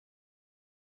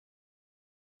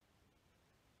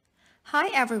Hi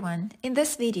everyone! In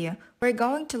this video, we're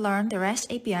going to learn the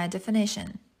REST API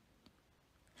definition.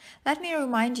 Let me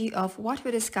remind you of what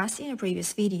we discussed in a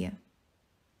previous video.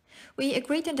 We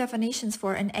agreed on definitions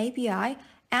for an API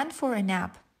and for an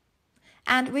app,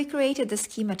 and we created the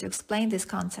schema to explain these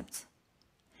concepts.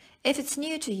 If it's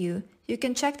new to you, you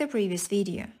can check the previous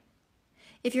video.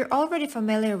 If you're already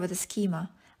familiar with the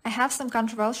schema, I have some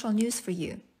controversial news for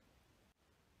you.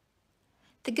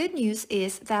 The good news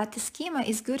is that the schema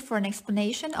is good for an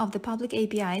explanation of the public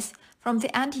APIs from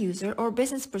the end user or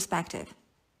business perspective.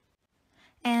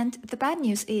 And the bad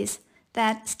news is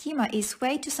that schema is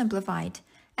way too simplified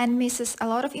and misses a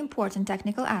lot of important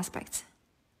technical aspects.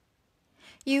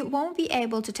 You won't be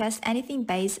able to test anything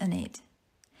based on it.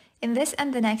 In this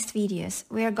and the next videos,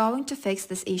 we are going to fix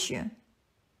this issue.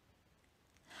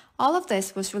 All of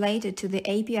this was related to the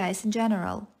APIs in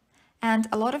general, and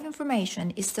a lot of information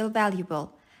is still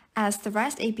valuable, as the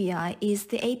REST API is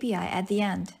the API at the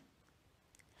end.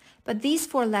 But these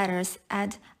 4 letters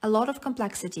add a lot of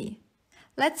complexity.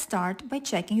 Let's start by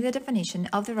checking the definition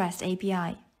of the REST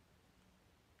API.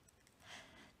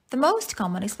 The most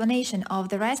common explanation of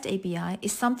the REST API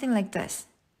is something like this.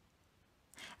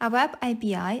 A web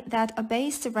API that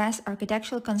obeys the REST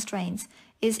architectural constraints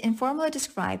is informally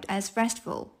described as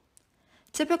RESTful.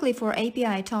 Typically for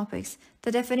API topics,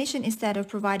 the definition instead of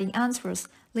providing answers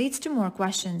leads to more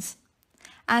questions.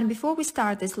 And before we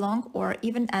start this long or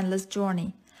even endless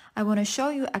journey, I want to show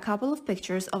you a couple of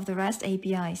pictures of the REST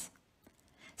APIs.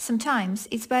 Sometimes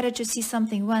it's better to see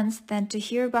something once than to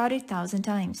hear about it 1,000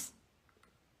 times.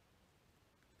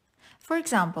 For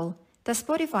example, the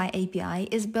Spotify API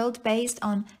is built based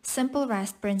on simple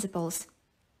REST principles.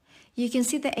 You can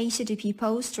see the HTTP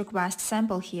POST request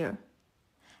sample here,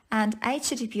 and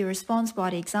HTTP response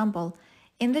body example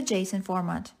in the JSON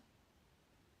format.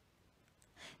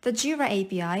 The Jira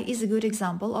API is a good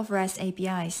example of REST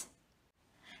APIs.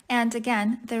 And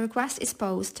again, the request is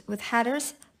posed with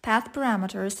headers, path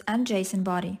parameters, and JSON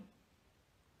body.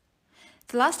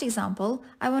 The last example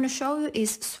I want to show you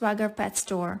is Swagger Pet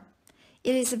Store.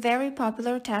 It is a very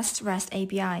popular test REST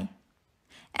API,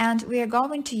 and we are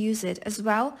going to use it as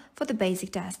well for the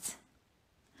basic tests.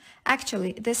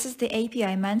 Actually, this is the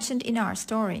API mentioned in our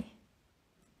story.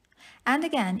 And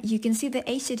again, you can see the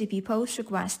HTTP POST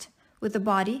request with the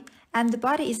body, and the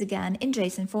body is again in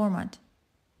JSON format.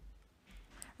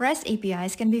 REST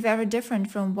APIs can be very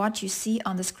different from what you see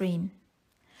on the screen.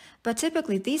 But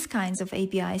typically these kinds of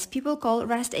APIs people call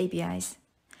REST APIs.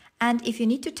 And if you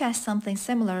need to test something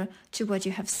similar to what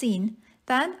you have seen,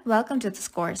 then welcome to this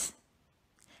course.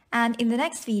 And in the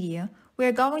next video, we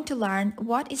are going to learn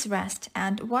what is REST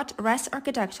and what REST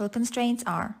architectural constraints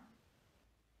are.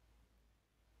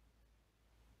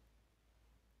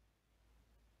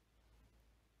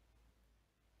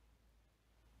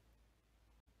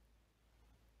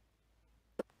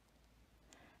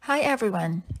 Hi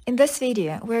everyone! In this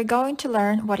video, we are going to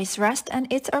learn what is REST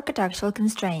and its architectural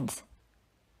constraints.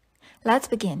 Let's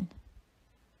begin.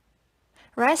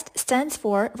 REST stands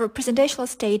for Representational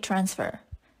State Transfer.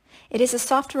 It is a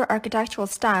software architectural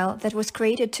style that was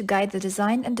created to guide the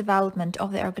design and development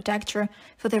of the architecture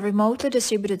for the remotely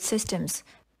distributed systems,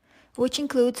 which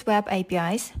includes web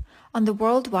APIs on the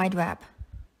World Wide Web.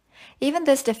 Even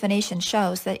this definition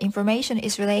shows that information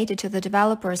is related to the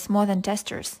developers more than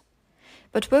testers.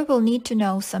 But we will need to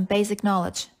know some basic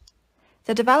knowledge.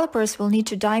 The developers will need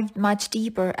to dive much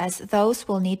deeper as those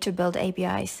will need to build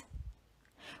APIs.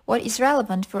 What is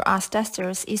relevant for us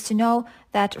testers is to know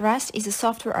that REST is a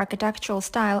software architectural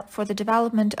style for the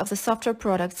development of the software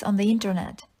products on the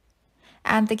internet.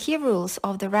 And the key rules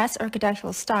of the REST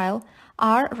architectural style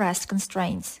are REST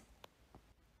constraints.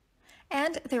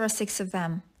 And there are 6 of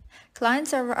them: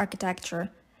 client-server architecture,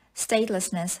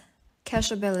 statelessness,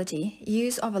 cacheability,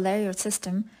 use of a layered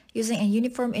system using a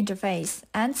uniform interface,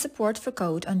 and support for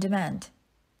code on demand.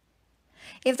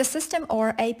 If the system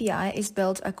or API is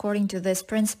built according to these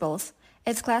principles,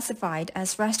 it's classified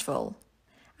as RESTful.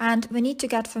 And we need to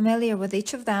get familiar with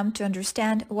each of them to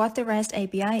understand what the REST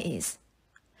API is.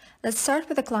 Let's start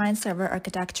with the client-server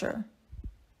architecture.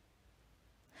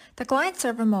 The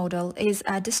client-server model is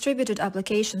a distributed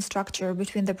application structure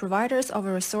between the providers of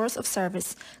a resource of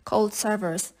service, called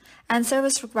servers, and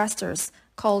service requesters,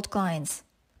 called clients,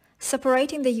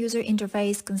 separating the user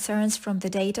interface concerns from the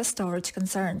data storage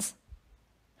concerns.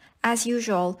 As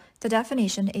usual, the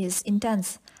definition is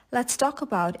intense. Let's talk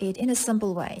about it in a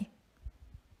simple way.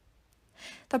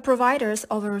 The providers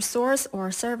of a resource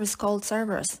or service called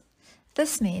servers.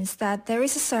 This means that there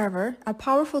is a server, a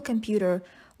powerful computer,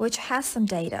 which has some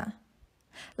data,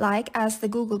 like as the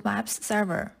Google Maps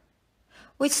server.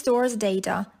 which stores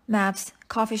data, maps,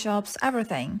 coffee shops,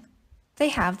 everything. They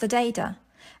have the data,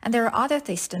 and there are other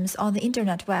systems on the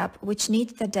internet web which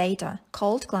need the data,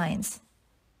 called clients.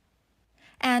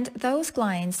 And those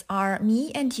clients are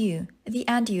me and you, the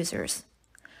end users.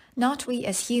 Not we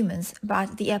as humans,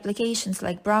 but the applications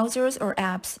like browsers or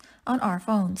apps on our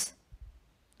phones.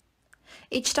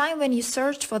 Each time when you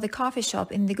search for the coffee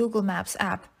shop in the Google Maps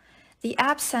app, the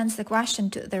app sends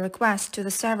the request to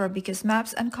the server because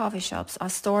maps and coffee shops are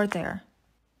stored there.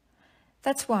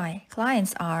 That's why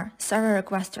clients are server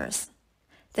requesters.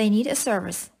 They need a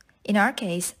service, in our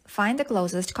case, find the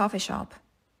closest coffee shop.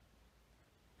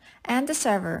 And the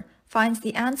server finds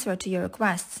the answer to your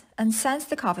requests and sends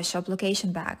the coffee shop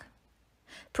location back.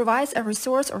 Provides a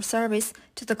resource or service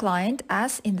to the client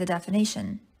as in the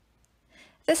definition.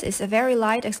 This is a very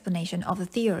light explanation of the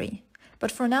theory,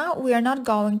 but for now we are not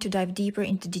going to dive deeper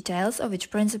into details of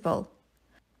each principle.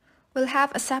 We'll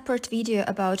have a separate video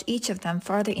about each of them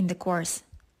further in the course.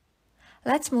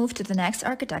 Let's move to the next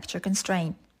architecture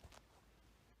constraint.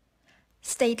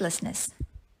 Statelessness.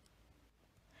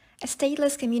 A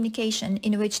stateless communication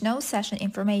in which no session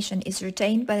information is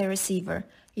retained by the receiver,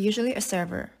 usually a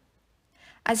server.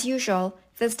 As usual,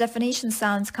 this definition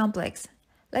sounds complex.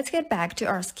 Let's get back to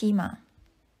our schema.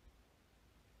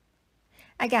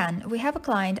 Again, we have a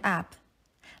client app.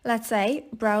 Let's say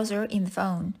browser in the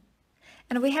phone.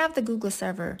 And we have the Google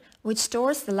server, which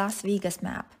stores the Las Vegas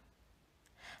map.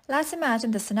 Let's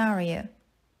imagine the scenario.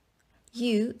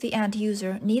 You, the end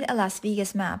user, need a Las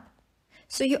Vegas map.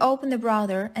 So you open the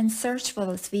browser and search for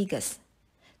Las Vegas.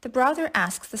 The browser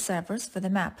asks the servers for the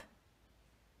map.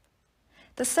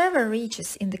 The server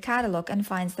reaches in the catalog and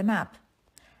finds the map,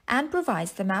 and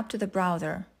provides the map to the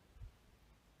browser.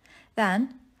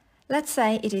 Then, let's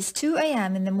say it is 2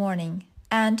 a.m. in the morning,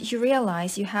 and you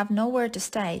realize you have nowhere to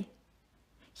stay.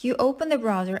 You open the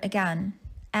browser again,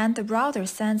 and the browser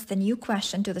sends the new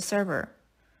question to the server.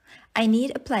 I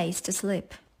need a place to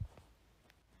sleep.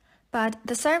 But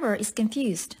the server is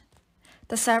confused.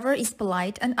 The server is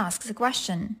polite and asks a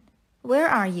question. Where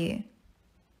are you?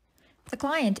 The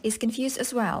client is confused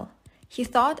as well. He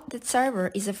thought that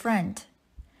server is a friend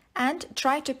and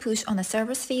tried to push on the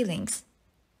server's feelings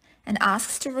and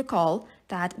asks to recall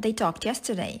that they talked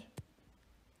yesterday.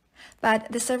 But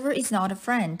the server is not a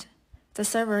friend. The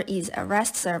server is a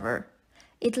REST server.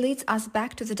 It leads us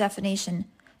back to the definition.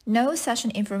 No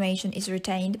session information is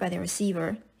retained by the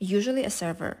receiver, usually a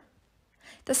server.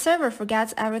 The server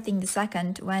forgets everything the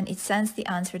second when it sends the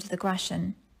answer to the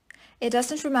question. It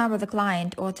doesn't remember the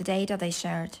client or the data they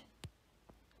shared.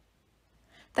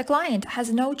 The client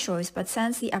has no choice but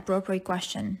sends the appropriate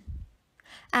question.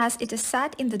 As it is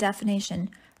said in the definition,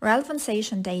 relevant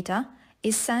session data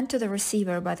is sent to the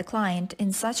receiver by the client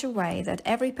in such a way that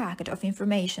every packet of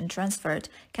information transferred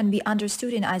can be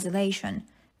understood in isolation,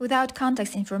 without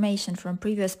context information from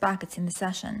previous packets in the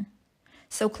session.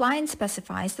 So client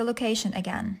specifies the location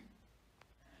again.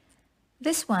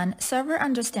 This one server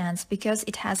understands because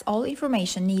it has all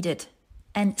information needed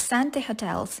and sent the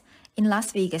hotels in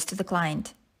Las Vegas to the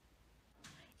client.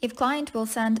 If client will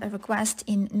send a request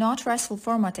in not RESTful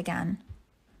format again,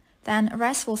 then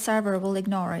RESTful server will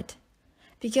ignore it,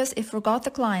 because it forgot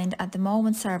the client at the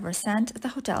moment server sent the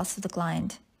hotels to the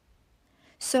client.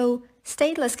 So,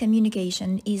 stateless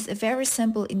communication is a very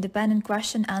simple independent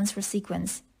question-answer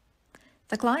sequence.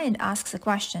 The client asks a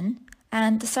question,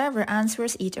 and the server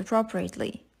answers it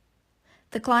appropriately.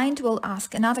 The client will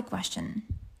ask another question.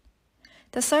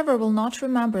 The server will not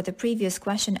remember the previous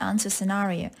question-answer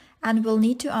scenario and will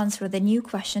need to answer the new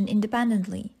question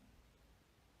independently.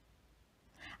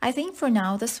 I think for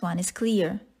now this one is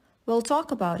clear. We'll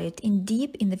talk about it in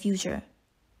deep in the future.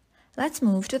 Let's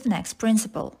move to the next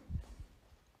principle.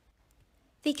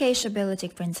 The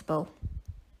cacheability principle.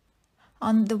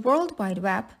 On the World Wide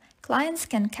Web, clients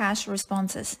can cache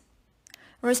responses.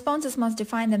 Responses must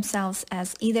define themselves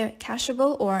as either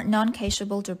cacheable or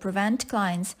non-cacheable to prevent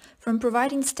clients from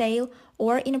providing stale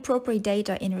or inappropriate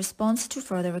data in response to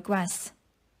further requests.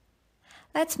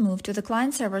 Let's move to the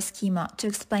client-server schema to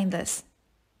explain this.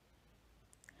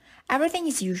 Everything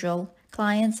is usual: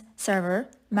 clients, server,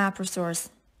 map resource.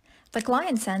 The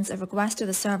client sends a request to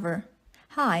the server.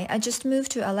 Hi, I just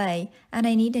moved to LA and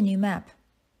I need a new map.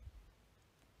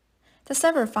 The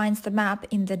server finds the map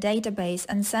in the database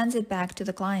and sends it back to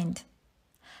the client.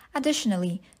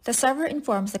 Additionally, the server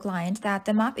informs the client that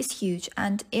the map is huge,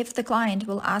 and if the client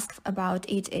will ask about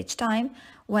it each time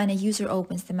when a user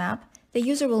opens the map, the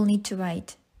user will need to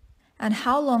wait. And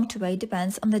how long to wait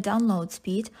depends on the download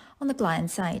speed on the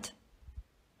client side.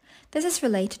 This is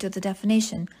related to the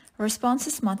definition.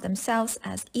 Responses mark themselves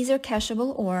as either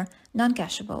cacheable or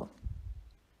non-cacheable.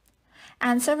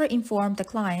 and server informed the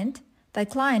client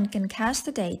can cache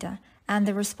the data and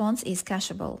the response is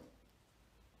cacheable.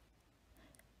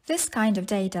 This kind of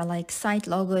data, like site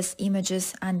logos,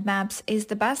 images, and maps, is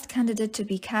the best candidate to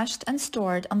be cached and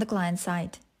stored on the client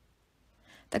side.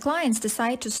 The clients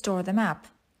decide to store the map.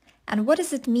 And what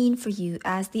does it mean for you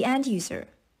as the end user?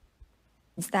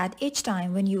 It's that each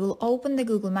time when you will open the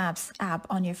Google Maps app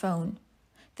on your phone,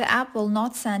 the app will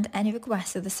not send any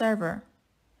requests to the server.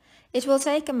 It will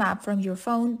take a map from your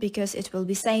phone because it will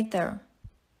be saved there.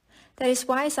 That is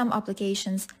why some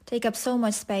applications take up so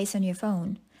much space on your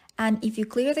phone. And if you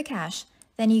clear the cache,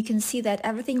 then you can see that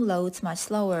everything loads much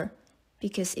slower,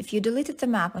 because if you deleted the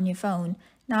map on your phone,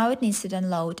 now it needs to then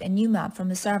load a new map from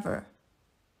the server.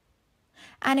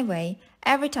 Anyway,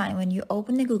 every time when you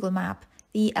open the Google Map,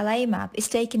 the LA map is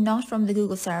taken not from the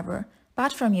Google server,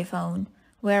 but from your phone,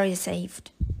 where it is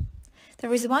saved.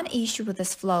 There is one issue with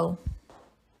this flow.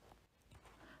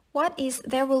 What is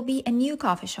there will be a new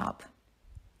coffee shop?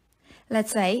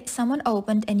 Let's say someone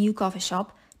opened a new coffee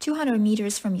shop 200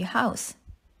 meters from your house.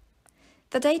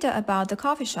 The data about the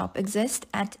coffee shop exists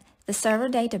at the server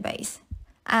database,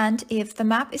 and if the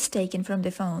map is taken from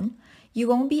the phone, you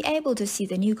won't be able to see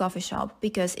the new coffee shop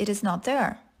because it is not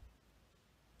there.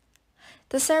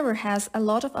 The server has a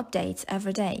lot of updates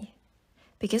every day.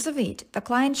 Because of it, the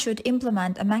client should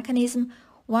implement a mechanism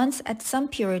once at some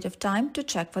period of time to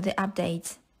check for the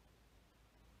updates.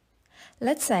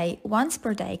 Let's say once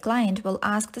per day, client will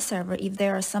ask the server if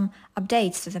there are some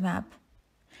updates to the map.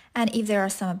 And if there are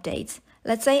some updates,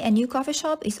 let's say a new coffee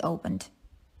shop is opened.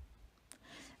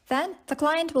 Then the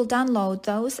client will download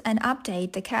those and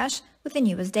update the cache with the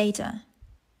newest data.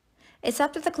 It's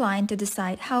up to the client to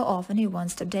decide how often he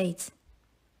wants updates.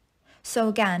 So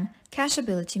again,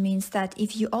 cacheability means that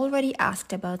if you already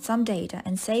asked about some data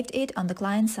and saved it on the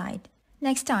client side,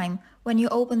 next time when you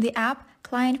open the app,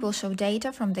 client will show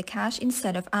data from the cache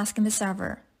instead of asking the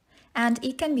server, and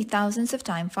it can be thousands of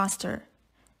times faster.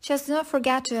 Just do not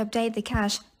forget to update the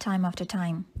cache time after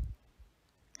time.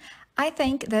 I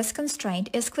think this constraint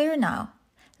is clear now.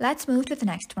 Let's move to the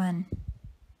next one.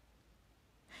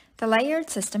 The layered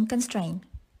system constraint.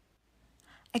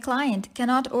 A client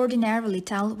cannot ordinarily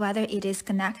tell whether it is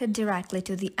connected directly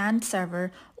to the end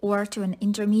server or to an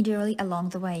intermediary along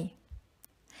the way.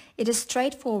 It is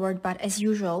straightforward, but as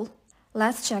usual,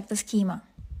 let's check the schema.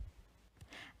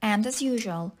 And as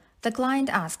usual, the client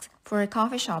asks for a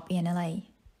coffee shop in LA.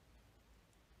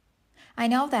 I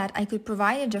know that I could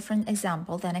provide a different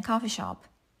example than a coffee shop,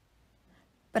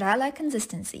 but I like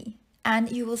consistency,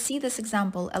 and you will see this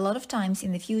example a lot of times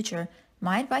in the future.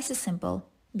 My advice is simple: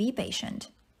 be patient.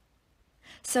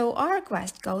 So our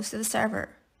request goes to the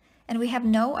server, and we have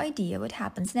no idea what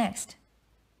happens next.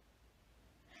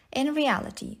 In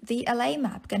reality, the LA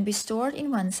map can be stored in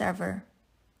one server,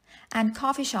 and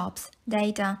coffee shops,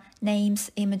 data,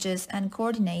 names, images, and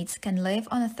coordinates can live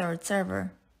on a third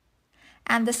server.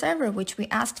 And the server which we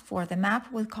asked for the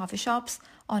map with coffee shops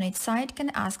on its side can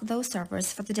ask those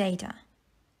servers for the data.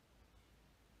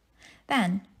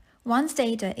 Then, once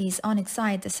data is on its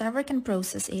side, the server can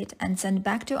process it and send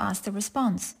back to us the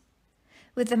response,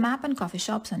 with the map and coffee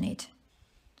shops on it.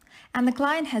 And the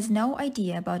client has no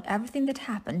idea about everything that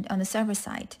happened on the server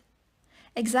side,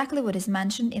 exactly what is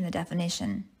mentioned in the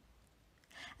definition.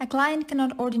 A client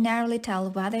cannot ordinarily tell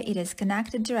whether it is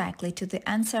connected directly to the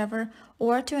end server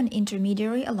or to an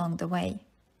intermediary along the way.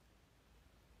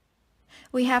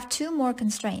 We have two more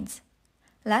constraints.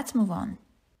 Let's move on.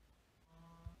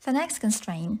 The next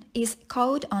constraint is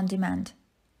code on demand.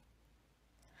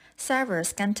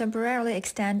 Servers can temporarily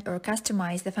extend or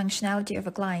customize the functionality of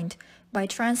a client by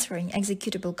transferring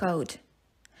executable code.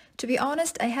 To be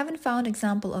honest, I haven't found an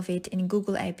example of it in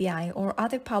Google API or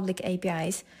other public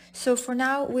APIs, so for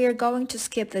now we are going to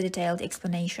skip the detailed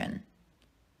explanation.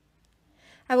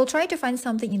 I will try to find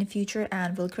something in the future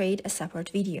and will create a separate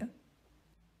video.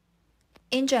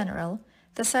 In general,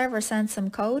 the server sends some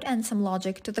code and some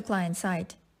logic to the client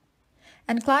side,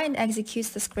 and client executes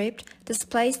the script,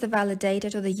 displays the valid data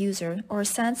to the user, or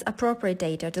sends appropriate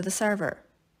data to the server.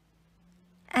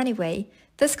 Anyway,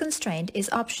 this constraint is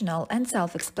optional and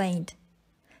self-explained.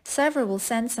 Server will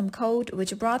send some code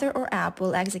which browser or app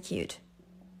will execute.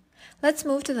 Let's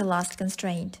move to the last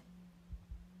constraint.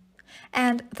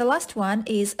 And the last one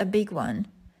is a big one: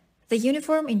 the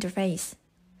uniform interface.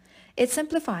 It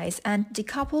simplifies and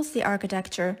decouples the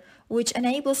architecture, which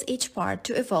enables each part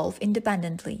to evolve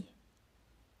independently.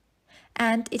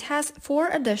 And it has 4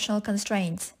 additional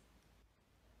constraints,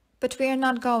 but we are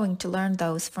not going to learn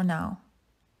those for now.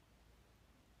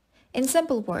 In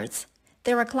simple words,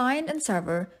 there are client and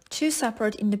server, 2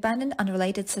 separate independent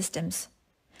unrelated systems,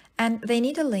 and they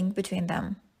need a link between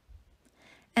them.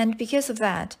 And because of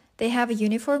that, they have a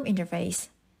uniform interface.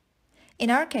 In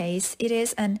our case, it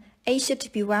is an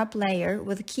HTTP web layer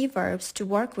with key verbs to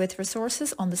work with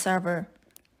resources on the server.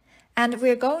 And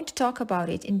we're going to talk about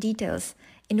it in details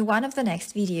in one of the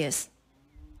next videos.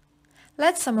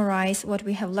 Let's summarize what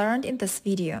we have learned in this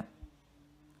video.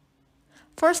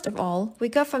 First of all, we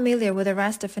got familiar with the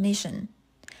REST definition,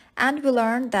 and we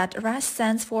learned that REST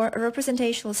stands for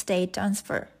Representational State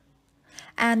Transfer,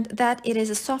 and that it is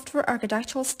a software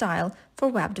architectural style for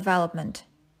web development.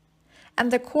 And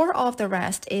the core of the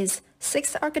REST is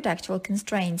 6 architectural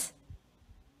constraints: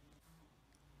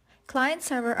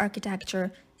 client-server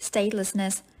architecture,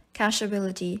 statelessness,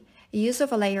 cacheability, use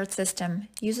of a layered system,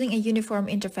 using a uniform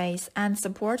interface, and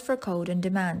support for code on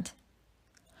demand.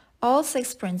 All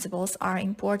 6 principles are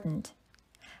important,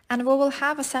 and we will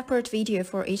have a separate video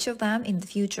for each of them in the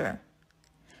future.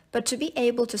 But to be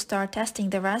able to start testing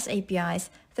the REST APIs,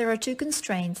 there are 2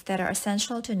 constraints that are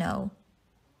essential to know: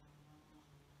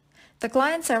 the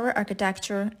client-server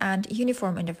architecture and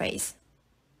uniform interface.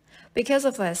 Because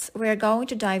of this, we are going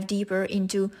to dive deeper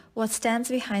into what stands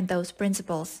behind those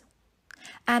principles.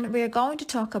 And we are going to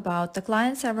talk about the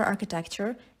client-server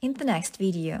architecture in the next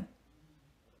video.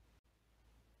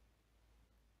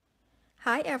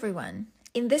 Hi everyone!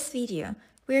 In this video,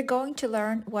 we are going to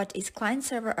learn what is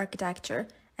client-server architecture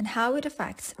and how it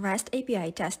affects REST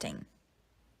API testing.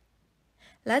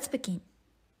 Let's begin.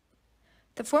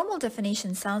 The formal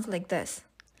definition sounds like this.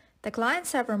 The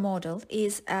client-server model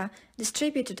is a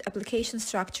distributed application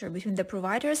structure between the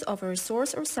providers of a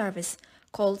resource or service,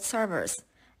 called servers,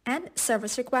 and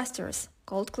service requesters,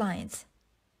 called clients.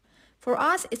 For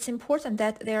us, it's important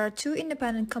that there are 2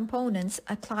 independent components,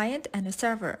 a client and a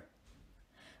server.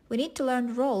 We need to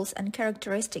learn roles and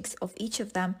characteristics of each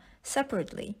of them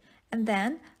separately, and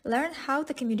then learn how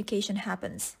the communication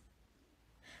happens.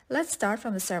 Let's start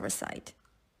from the server side.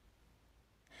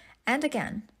 And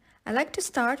again, I like to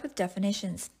start with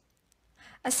definitions.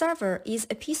 A server is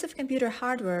a piece of computer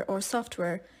hardware or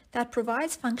software that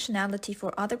provides functionality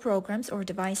for other programs or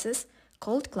devices,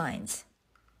 called clients.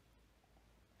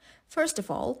 First of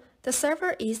all, the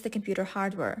server is the computer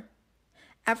hardware.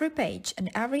 Every page and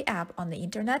every app on the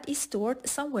internet is stored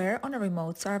somewhere on a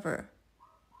remote server.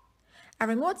 A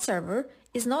remote server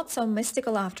is not so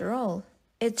mystical after all.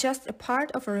 It's just a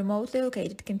part of a remotely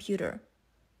located computer.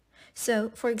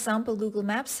 So, for example, Google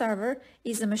Maps server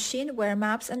is a machine where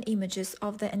maps and images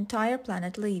of the entire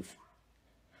planet live.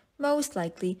 Most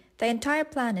likely, the entire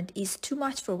planet is too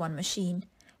much for one machine,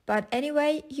 but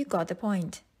anyway, you got the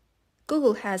point.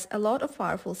 Google has a lot of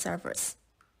powerful servers.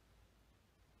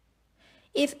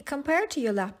 If compared to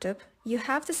your laptop, you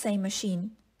have the same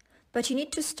machine, but you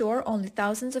need to store only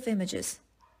thousands of images.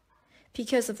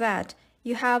 Because of that,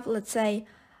 you have, let's say,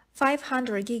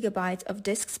 500 gigabytes of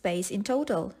disk space in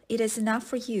total. It is enough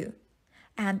for you.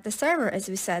 And the server, as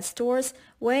we said, stores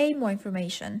way more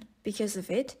information. Because of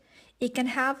it, it can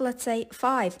have, let's say,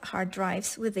 5 hard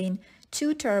drives within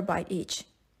 2 terabytes each.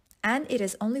 And it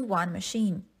is only one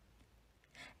machine.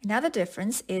 Another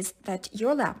difference is that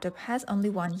your laptop has only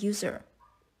one user.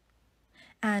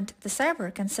 And the server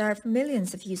can serve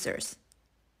millions of users.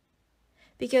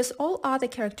 Because all other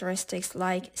characteristics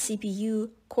like CPU,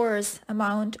 cores,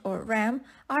 amount, or RAM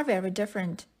are very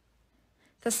different.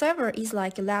 The server is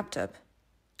like a laptop,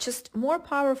 just more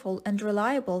powerful and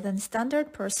reliable than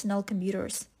standard personal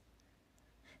computers.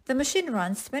 The machine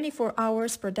runs 24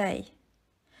 hours per day.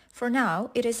 For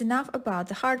now, it is enough about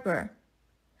the hardware.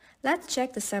 Let's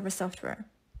check the server software.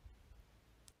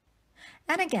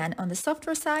 And again, on the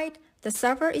software side, the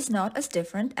server is not as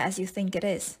different as you think it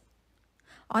is.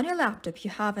 On your laptop,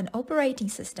 you have an operating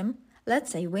system,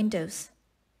 let's say Windows.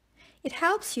 It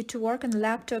helps you to work on the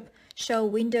laptop, show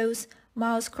windows,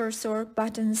 mouse cursor,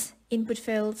 buttons, input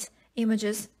fields,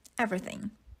 images,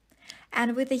 everything.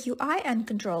 And with the UI and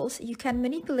controls, you can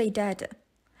manipulate data,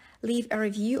 leave a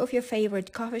review of your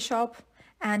favorite coffee shop,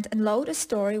 and unload a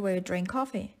story where you drink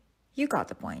coffee. You got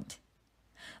the point.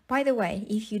 By the way,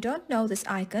 if you don't know this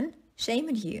icon, shame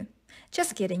on you.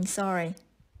 Just kidding, sorry.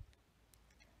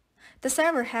 The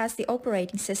server has the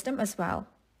operating system as well.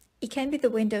 It can be the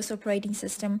Windows operating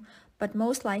system, but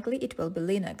most likely it will be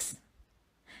Linux.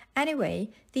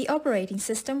 Anyway, the operating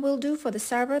system will do for the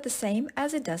server the same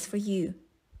as it does for you.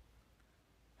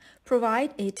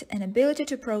 Provide it an ability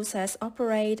to process,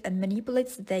 operate, and manipulate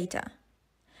the data,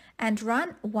 and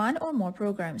run one or more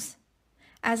programs,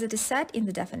 as it is said in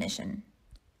the definition.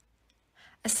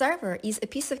 A server is a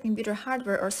piece of computer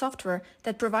hardware or software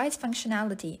that provides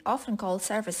functionality, often called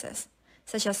services,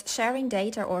 such as sharing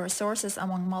data or resources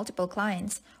among multiple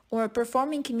clients or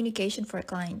performing communication for a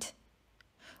client.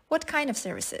 What kind of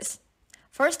services?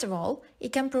 First of all,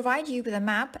 it can provide you with a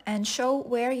map and show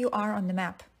where you are on the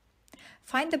map.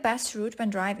 Find the best route when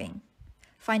driving.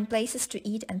 Find places to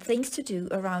eat and things to do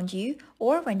around you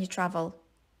or when you travel.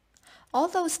 All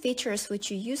those features which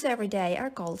you use every day are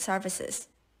called services.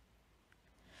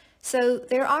 So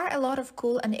there are a lot of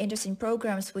cool and interesting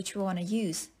programs which we want to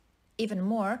use. Even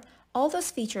more, all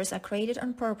those features are created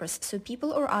on purpose so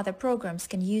people or other programs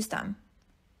can use them.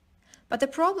 But the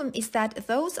problem is that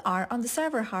those are on the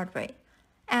server hardware,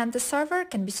 and the server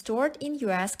can be stored in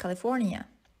US, California.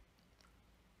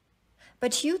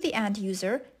 But you, the end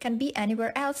user, can be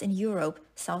anywhere else in Europe,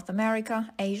 South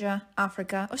America, Asia,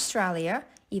 Africa, Australia,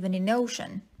 even in the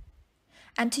ocean.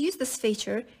 And to use this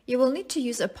feature, you will need to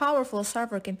use a powerful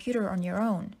server computer on your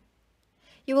own.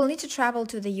 You will need to travel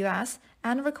to the US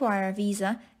and require a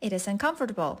visa. It is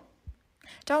uncomfortable.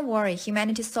 Don't worry,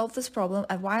 humanity solved this problem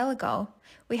a while ago.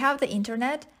 We have the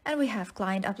internet and we have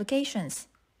client applications.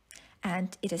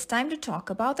 And it is time to talk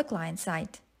about the client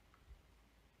side.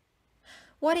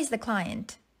 What is the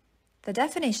client? The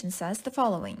definition says the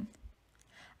following.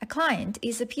 A client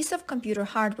is a piece of computer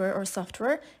hardware or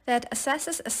software that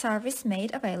accesses a service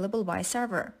made available by a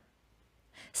server.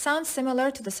 Sounds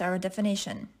similar to the server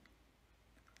definition.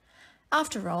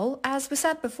 After all, as we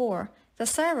said before, the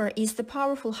server is the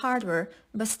powerful hardware,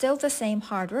 but still the same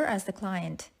hardware as the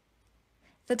client.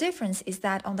 The difference is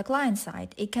that on the client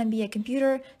side, it can be a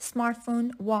computer,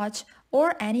 smartphone, watch,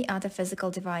 or any other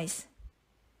physical device.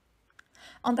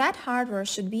 On that hardware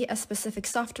should be a specific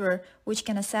software which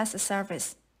can access a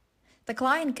service. The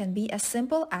client can be as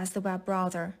simple as the web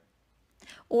browser.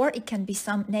 Or it can be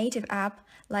some native app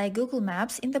like Google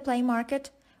Maps in the Play Market,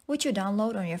 which you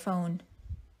download on your phone.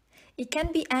 It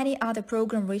can be any other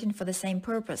program written for the same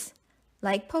purpose,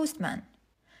 like Postman.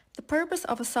 The purpose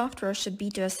of a software should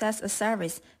be to access a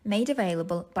service made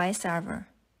available by a server.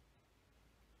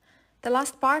 The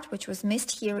last part which was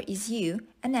missed here is you,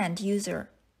 an end user.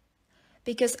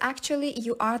 Because actually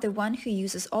you are the one who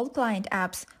uses all client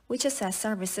apps which access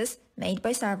services made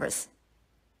by servers.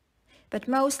 But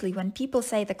mostly when people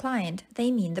say the client,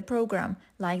 they mean the program,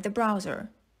 like the browser.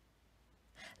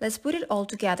 Let's put it all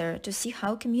together to see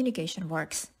how communication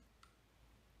works.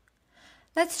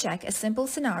 Let's check a simple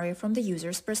scenario from the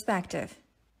user's perspective.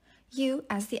 You,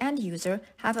 as the end user,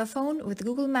 have a phone with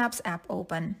Google Maps app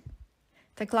open.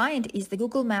 The client is the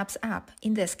Google Maps app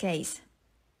in this case.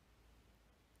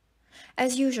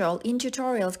 As usual, in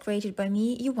tutorials created by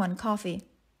me, you want coffee.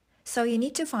 So you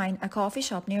need to find a coffee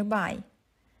shop nearby.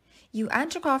 You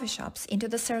enter coffee shops into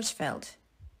the search field.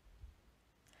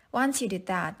 Once you did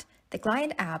that, the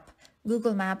client app,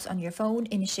 Google Maps on your phone,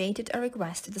 initiated a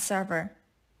request to the server.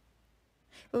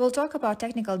 We will talk about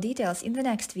technical details in the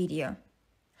next video.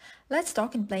 Let's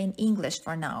talk in plain English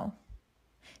for now.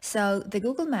 So the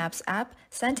Google Maps app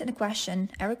sent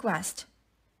a request.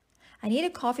 I need a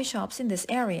coffee shops in this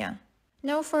area,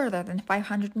 no further than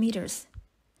 500 meters.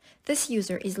 This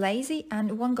user is lazy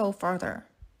and won't go further,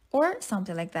 or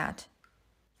something like that.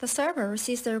 The server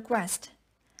receives the request,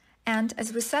 and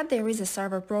as we said, there is a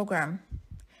server program.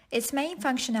 Its main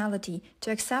functionality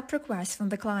to accept requests from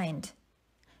the client,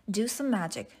 do some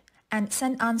magic, and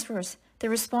send answers, the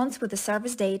response with the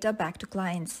service data back to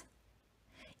clients.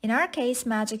 In our case,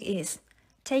 magic is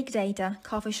take data,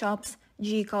 coffee shops,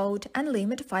 G-code, and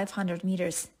limit 500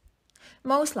 meters.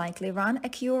 Most likely run a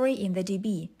query in the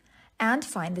DB and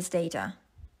find this data.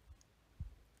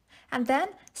 And then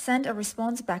send a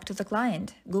response back to the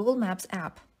client, Google Maps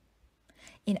app.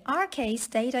 In our case,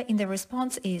 data in the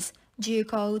response is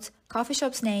geocodes, coffee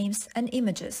shops names, and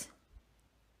images.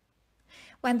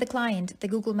 When the client, the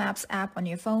Google Maps app on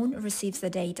your phone, receives the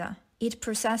data, it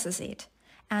processes it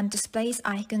and displays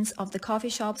icons of the coffee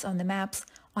shops on the maps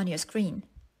on your screen,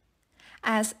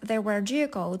 as there were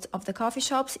geocodes of the coffee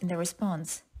shops in the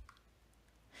response.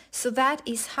 So that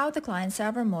is how the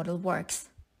client-server model works.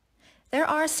 There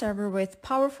are servers with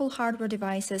powerful hardware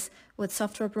devices with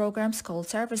software programs called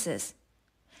services.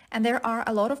 And there are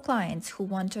a lot of clients who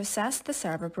want to access the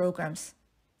server programs.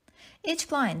 Each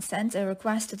client sends a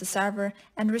request to the server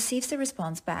and receives the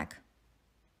response back.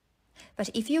 But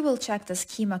if you will check the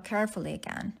schema carefully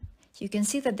again, you can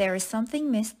see that there is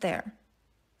something missed there.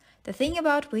 The thing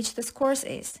about which this course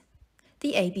is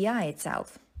the API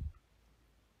itself.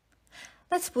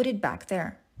 Let's put it back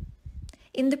there.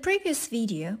 In the previous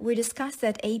video, we discussed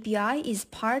that API is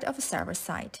part of a server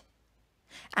side.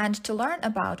 And to learn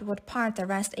about what part the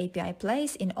REST API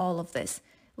plays in all of this,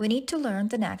 we need to learn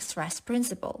the next REST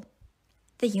principle,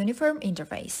 the uniform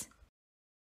interface.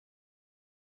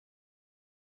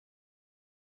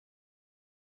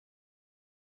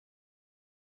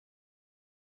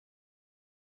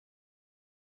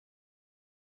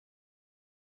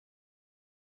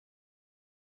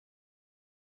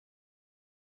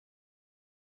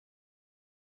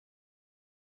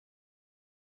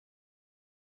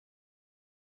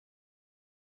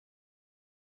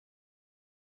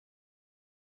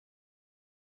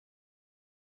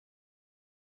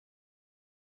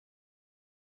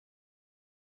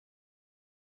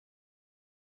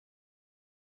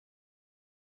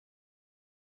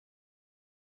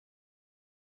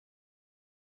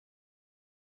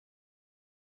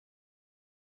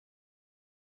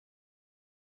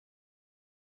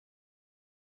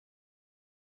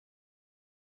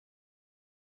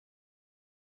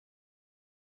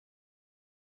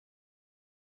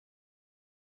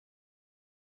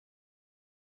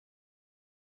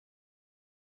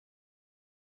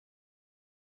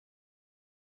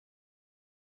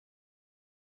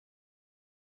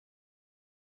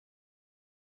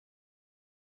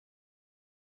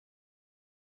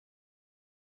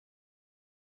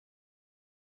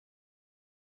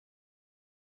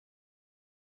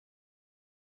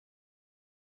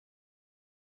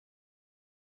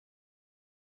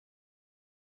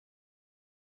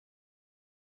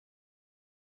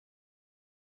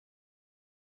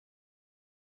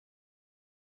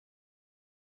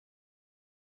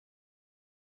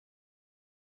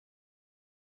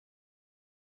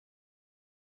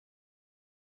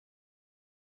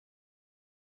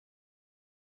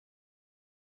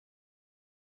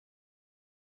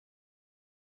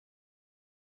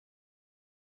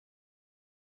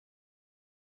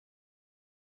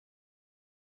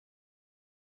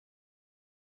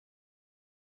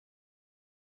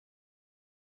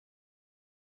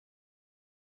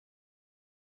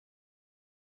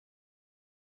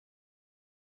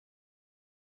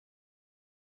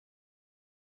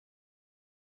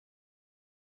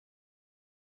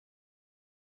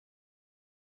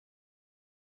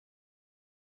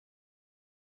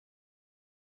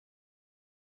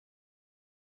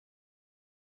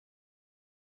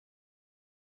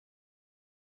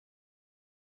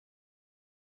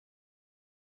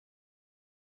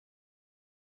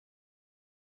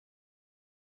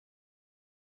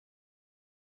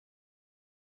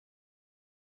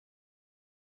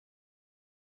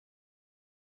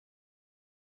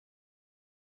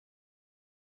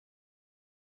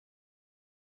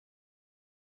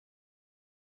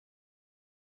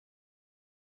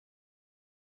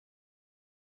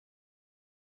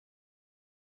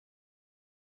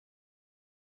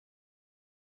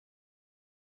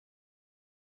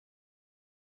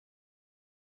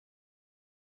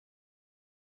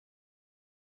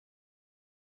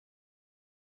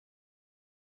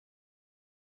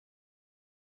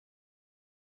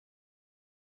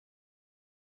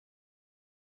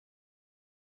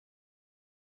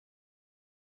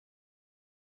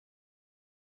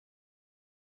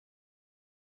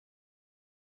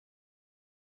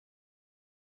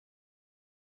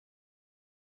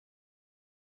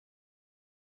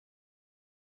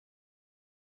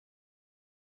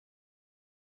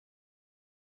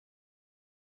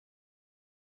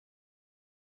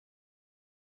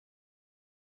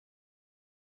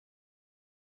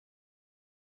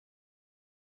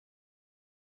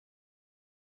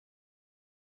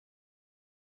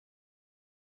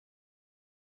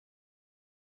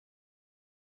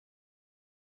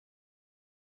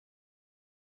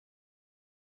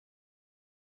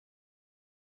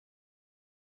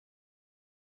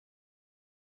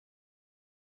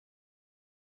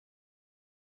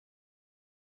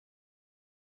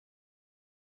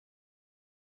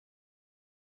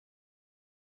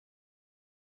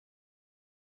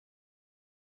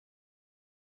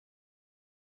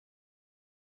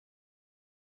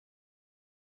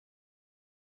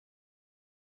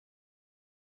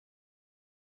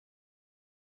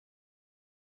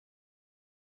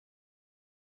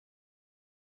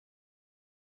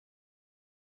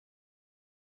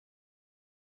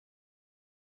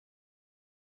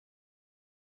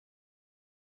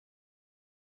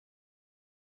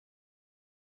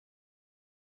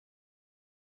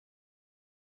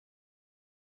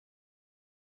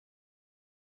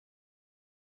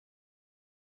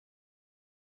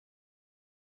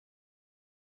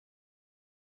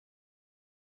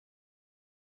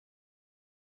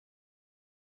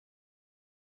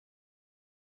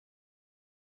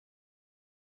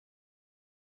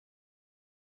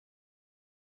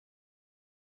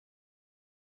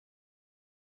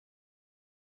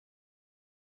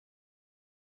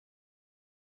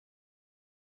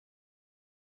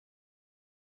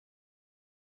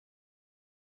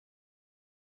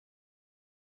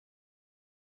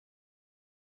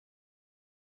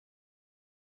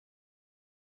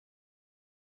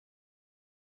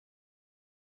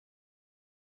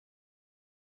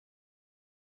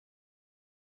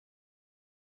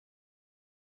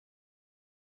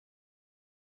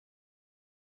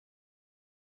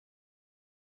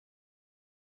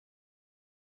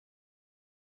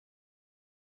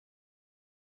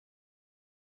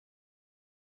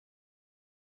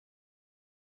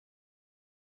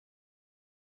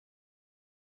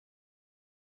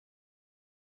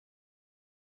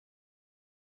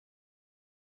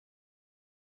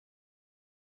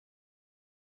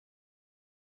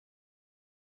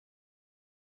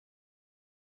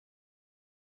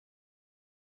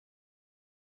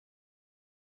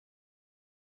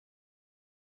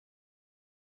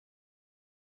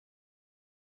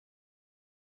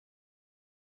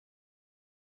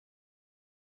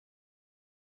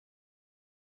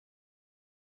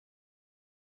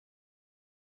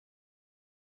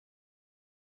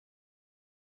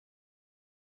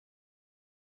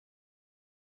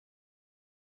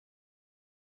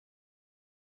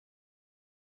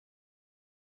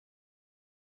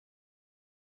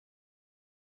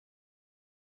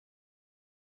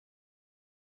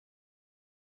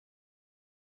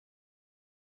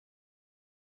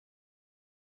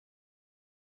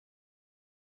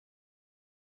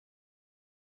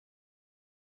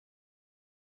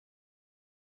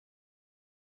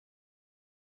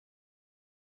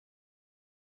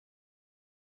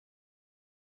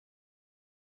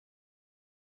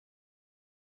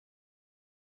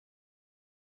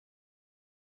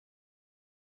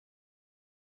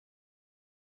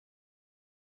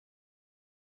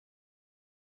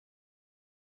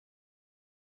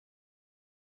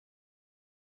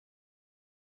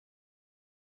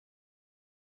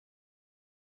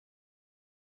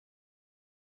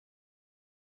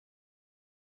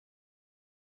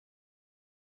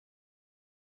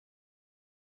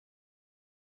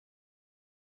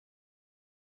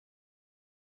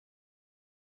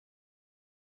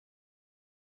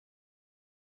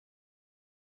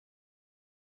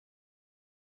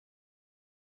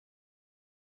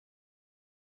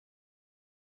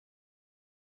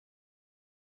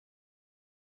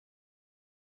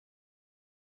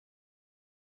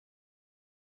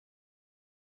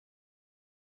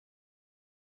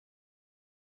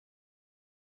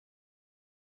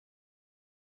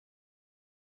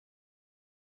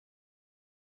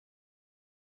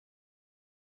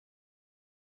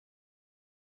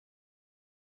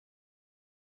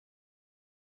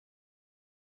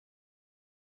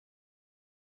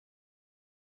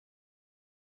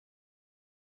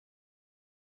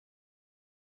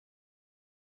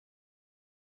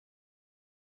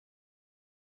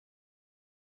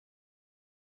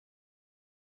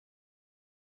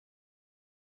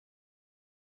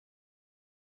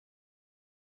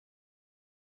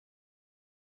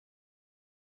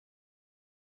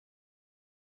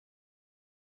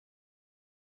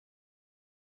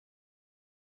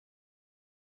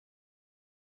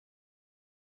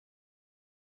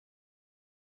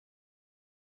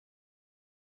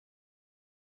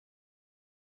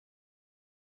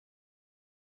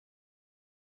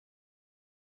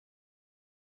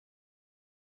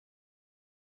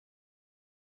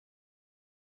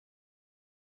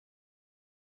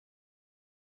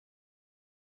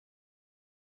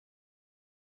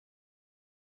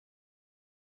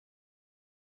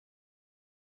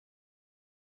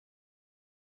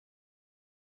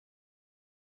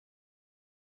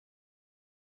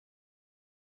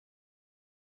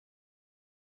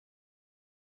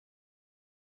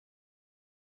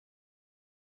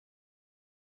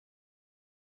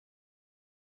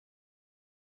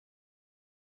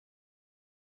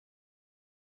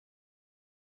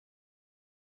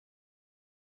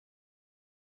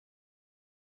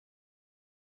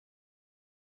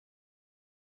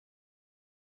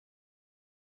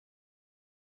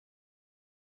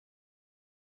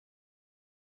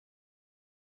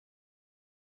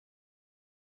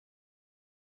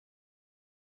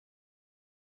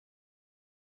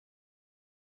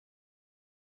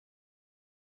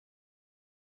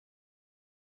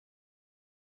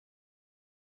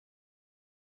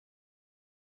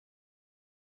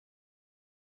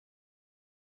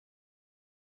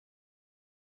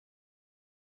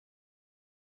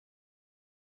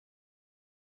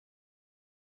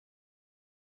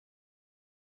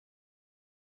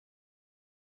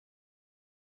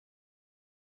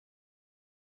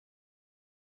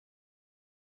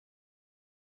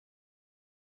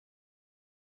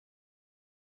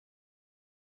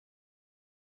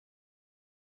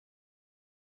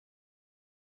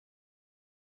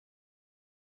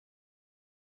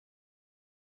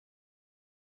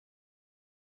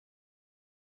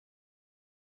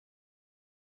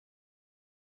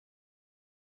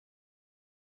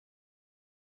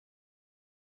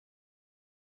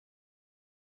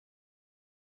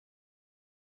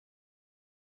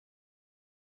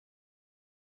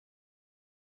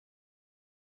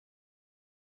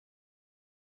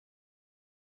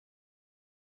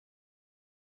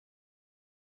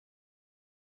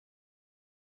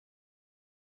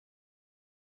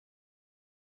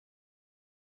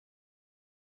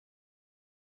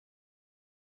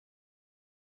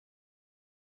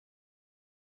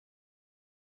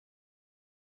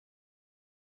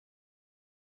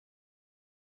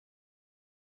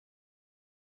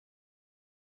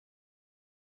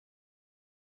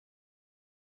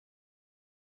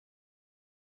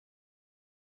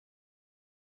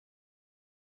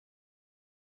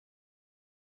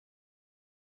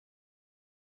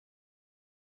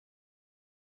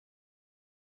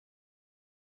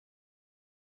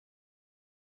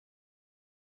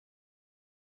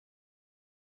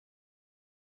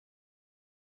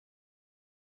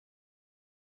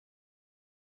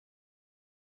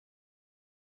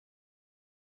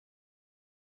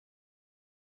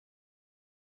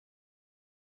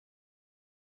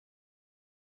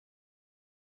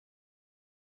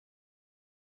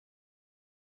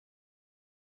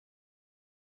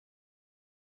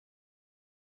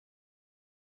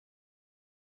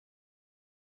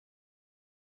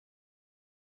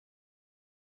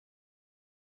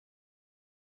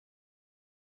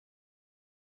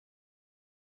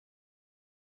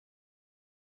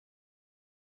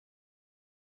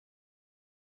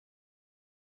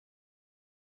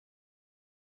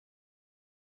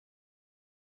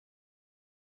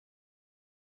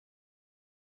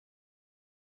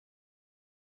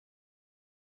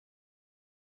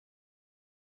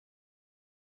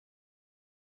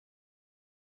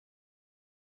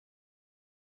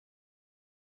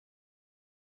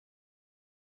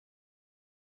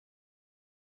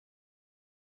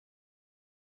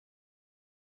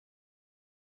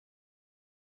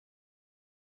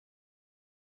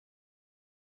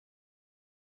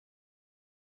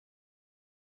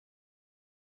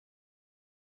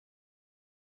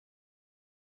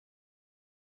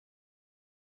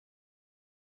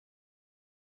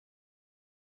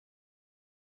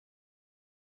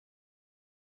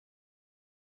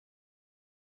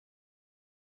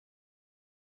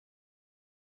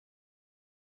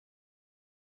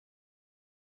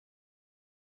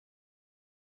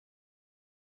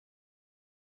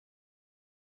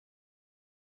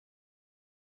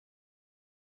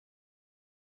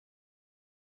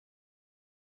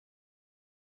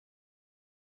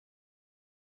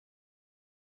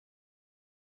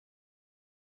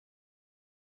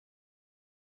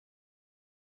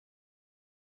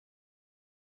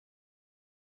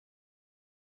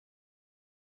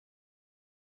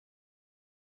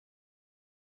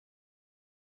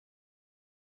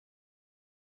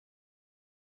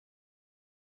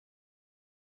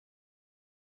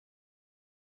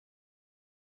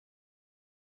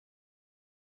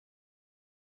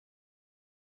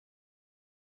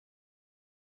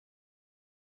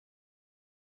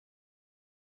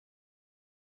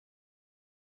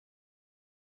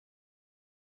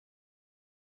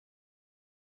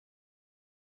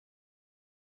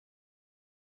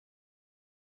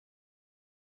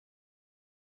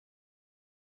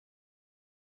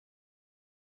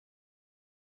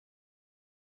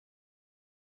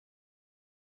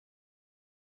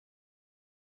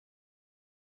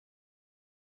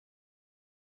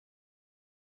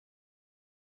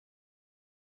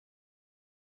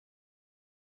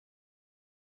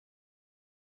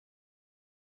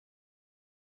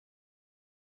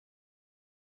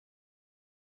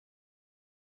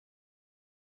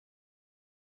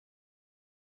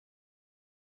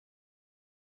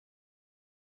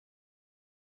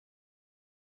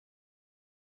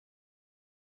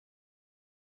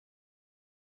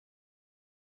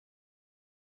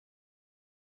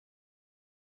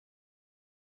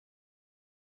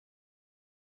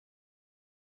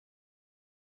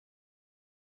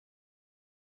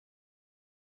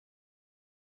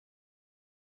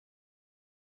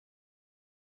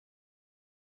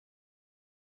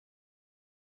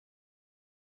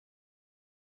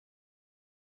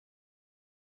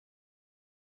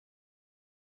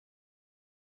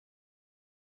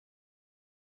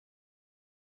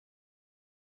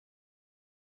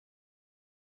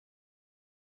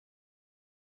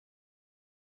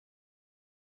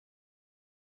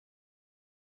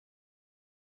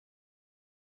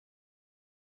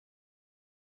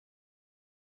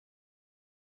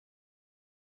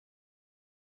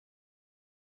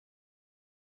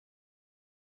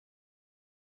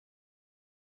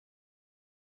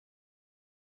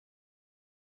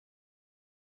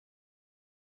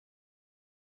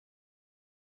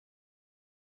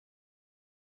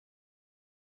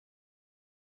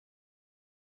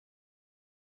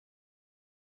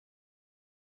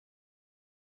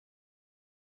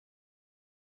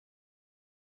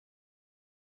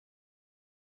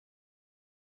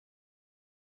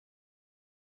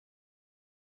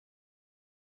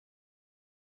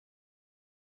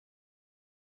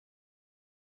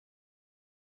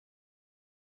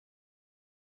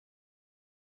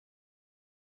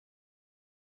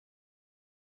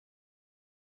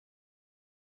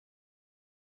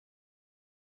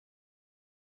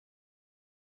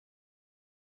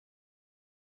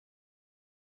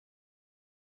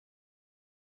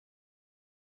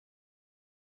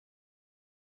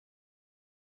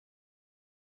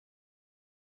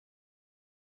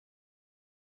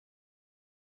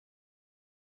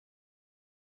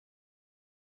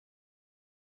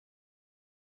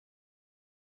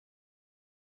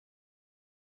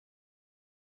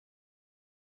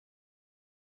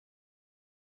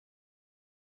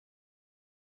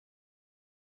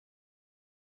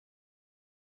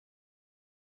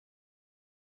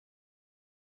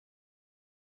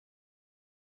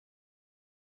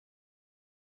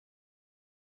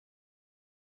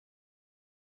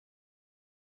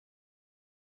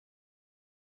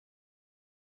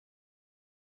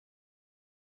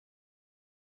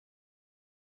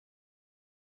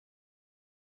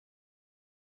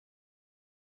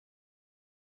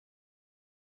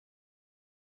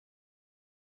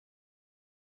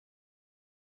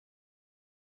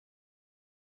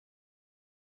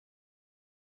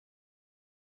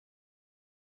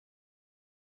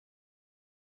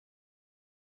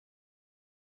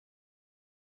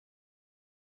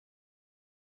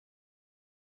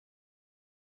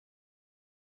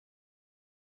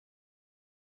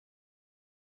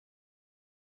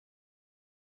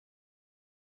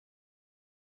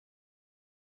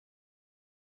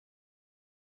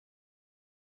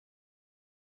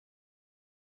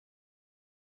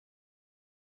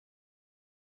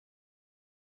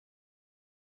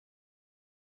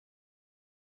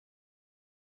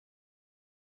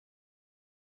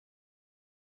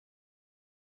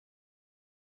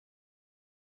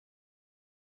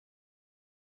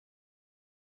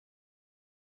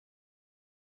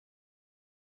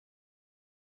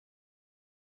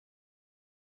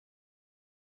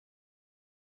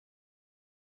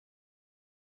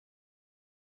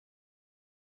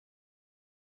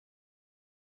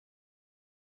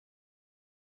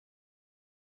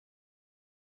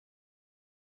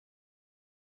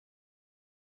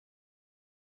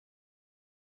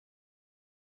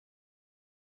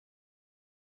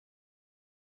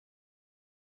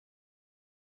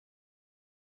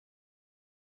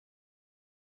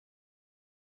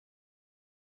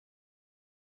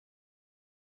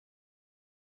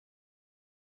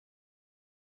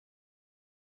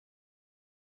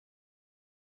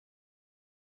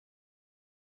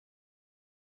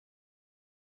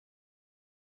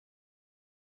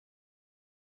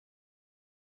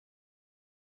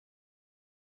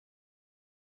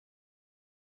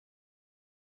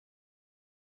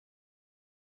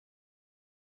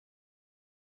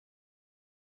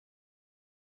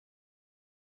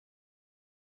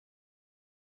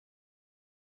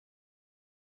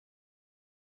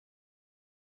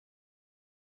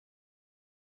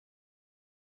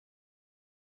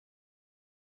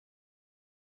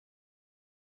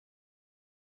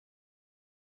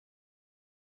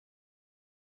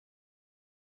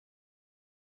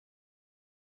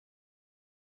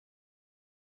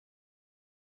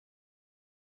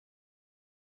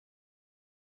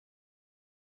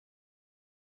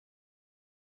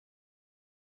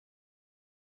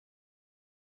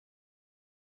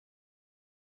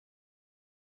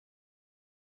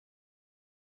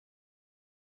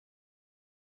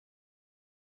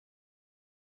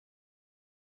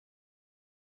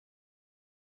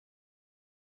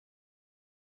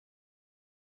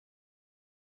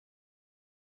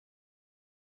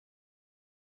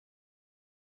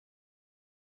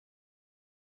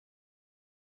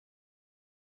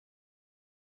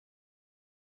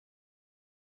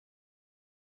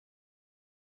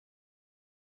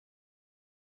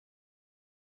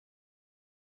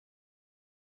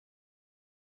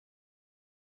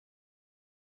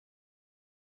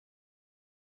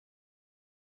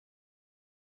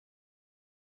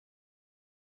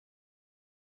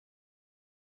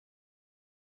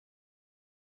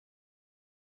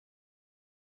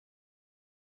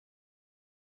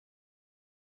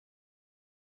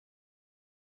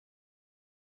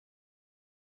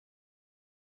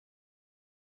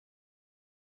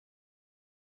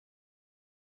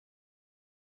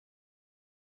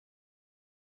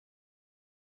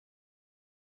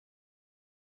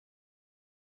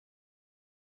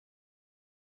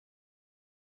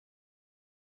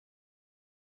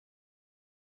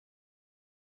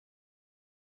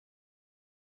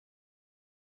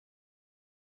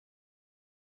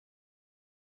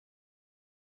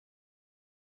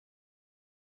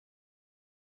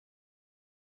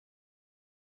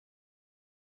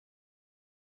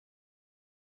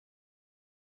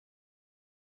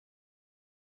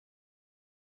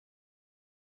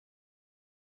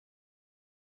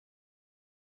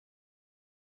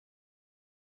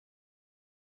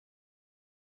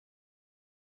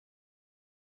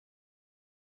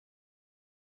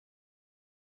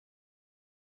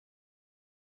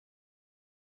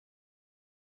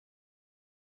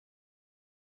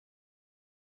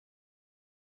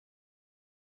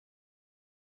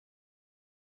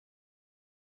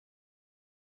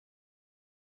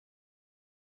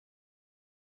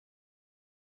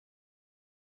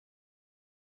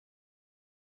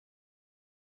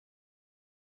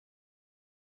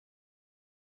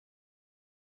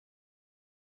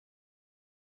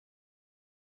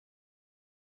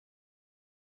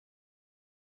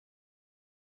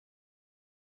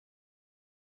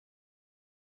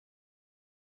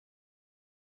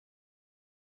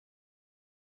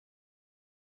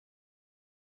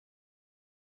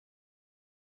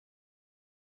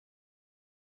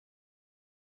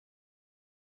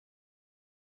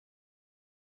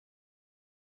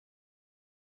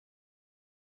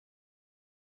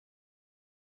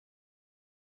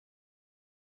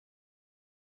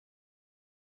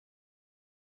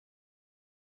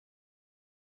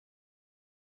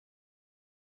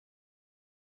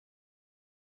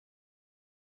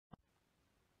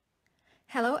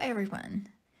 Hello everyone!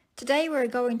 Today we're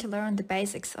going to learn the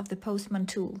basics of the Postman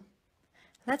tool.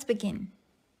 Let's begin.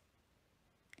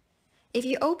 If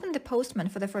you open the Postman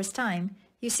for the first time,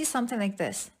 you see something like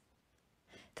this.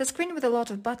 The screen with a lot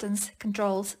of buttons,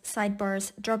 controls,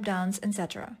 sidebars, drop-downs,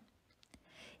 etc.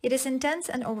 It is intense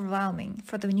and overwhelming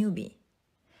for the newbie.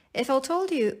 If I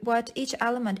told you what each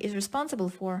element is responsible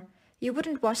for, you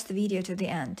wouldn't watch the video to the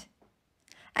end.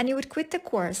 And you would quit the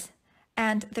course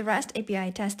and the REST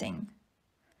API testing.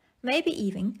 Maybe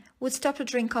even would stop to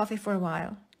drink coffee for a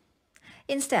while.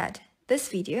 Instead, this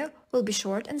video will be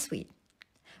short and sweet.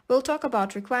 We'll talk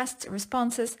about requests,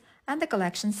 responses, and the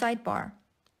collection sidebar.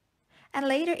 And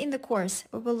later in the course,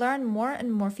 we will learn more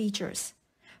and more features.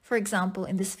 For example,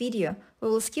 in this video, we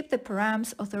will skip the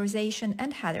params, authorization,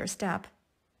 and header step.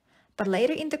 But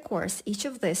later in the course, each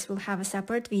of this will have a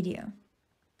separate video.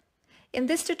 In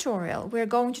this tutorial, we are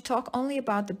going to talk only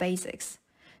about the basics.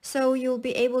 So you'll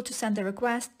be able to send a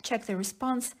request, check the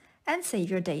response, and save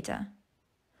your data.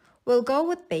 We'll go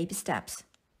with baby steps.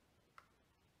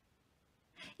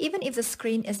 Even if the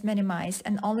screen is minimized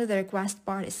and only the request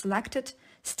part is selected,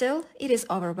 still it is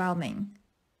overwhelming.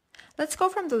 Let's go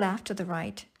from the left to the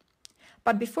right.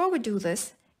 But before we do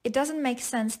this, it doesn't make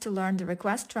sense to learn the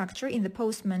request structure in the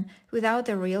Postman without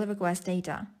the real request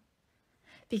data.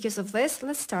 Because of this,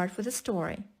 let's start with a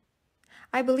story.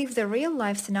 I believe the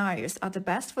real-life scenarios are the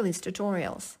best for these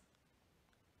tutorials.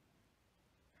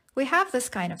 We have this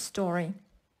kind of story.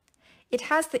 It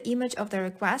has the image of the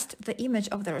request, the image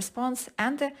of the response,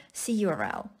 and the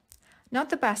CURL. Not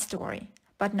the best story,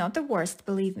 but not the worst,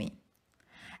 believe me.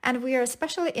 And we are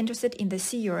especially interested in the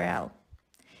CURL.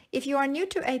 If you are new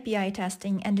to API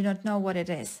testing and do not know what it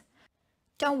is,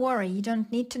 don't worry, you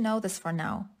don't need to know this for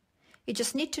now. You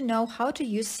just need to know how to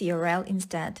use CURL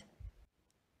instead.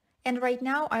 And right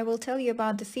now I will tell you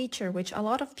about the feature which a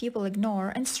lot of people ignore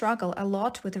and struggle a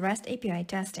lot with REST API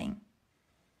testing.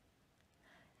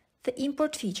 The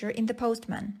import feature in the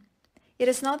Postman. It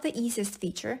is not the easiest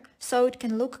feature, so it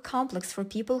can look complex for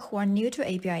people who are new to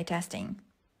API testing.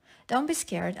 Don't be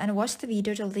scared and watch the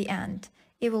video till the end.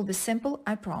 It will be simple,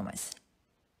 I promise.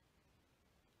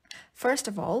 First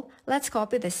of all, let's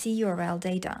copy the CURL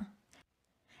data.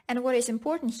 And what is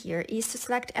important here is to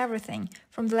select everything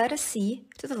from the letter C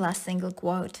to the last single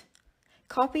quote.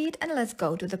 Copy it and let's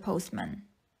go to the Postman.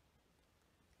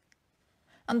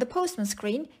 On the Postman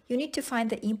screen, you need to find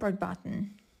the import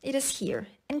button. It is here,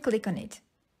 and click on it.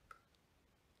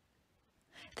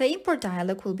 The import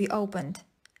dialog will be opened,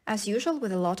 as usual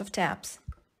with a lot of tabs.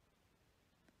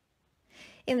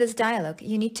 In this dialog,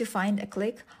 you need to find a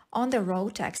click on the Raw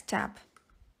Text tab.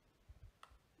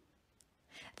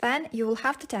 Then you will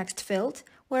have the text field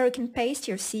where you can paste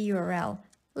your CURL.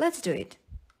 Let's do it.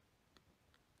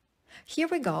 Here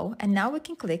we go, and now we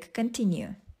can click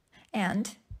Continue.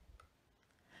 And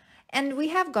we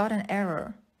have got an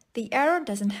error. The error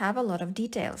doesn't have a lot of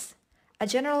details. A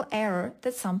general error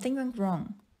that something went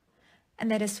wrong.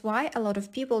 And that is why a lot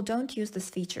of people don't use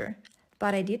this feature.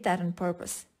 But I did that on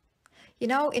purpose. You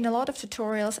know, in a lot of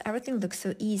tutorials everything looks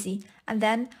so easy, and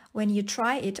then when you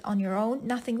try it on your own,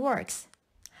 nothing works.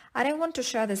 I don't want to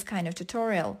share this kind of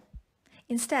tutorial.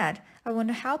 Instead, I want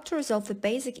to help to resolve the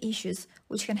basic issues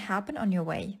which can happen on your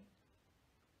way.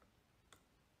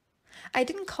 I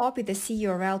didn't copy the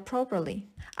CURL properly.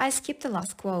 I skipped the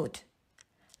last quote.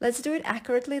 Let's do it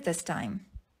accurately this time.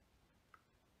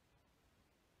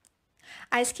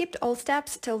 I skipped all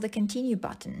steps till the Continue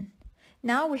button.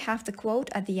 Now we have the quote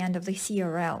at the end of the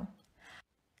CURL.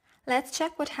 Let's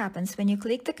check what happens when you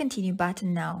click the Continue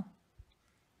button now.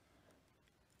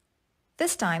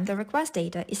 This time the request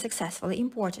data is successfully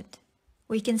imported.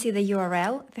 We can see the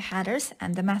URL, the headers,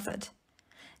 and the method.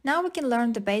 Now we can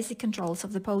learn the basic controls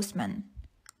of the Postman.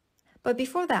 But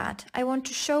before that, I want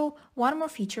to show one more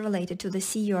feature related to the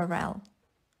CURL.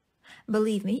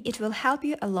 Believe me, it will help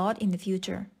you a lot in the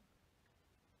future.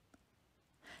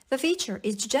 The feature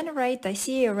is to generate the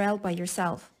CURL by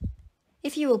yourself.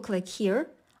 If you will click here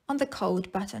on the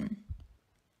Code button.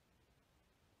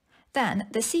 Then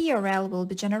the CURL will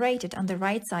be generated on the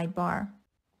right sidebar.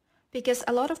 Because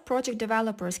a lot of project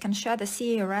developers can share the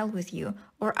CURL with you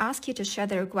or ask you to share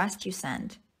the request you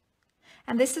send.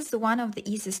 And this is one of the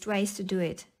easiest ways to do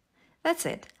it. That's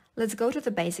it. Let's go to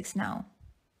the basics now.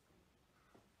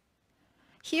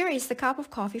 Here is the cup of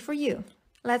coffee for you.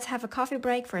 Let's have a coffee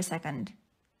break for a second.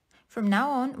 From now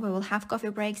on, we will have coffee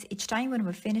breaks each time when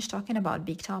we finish talking about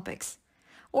big topics.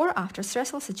 Or after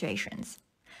stressful situations.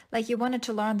 Like you wanted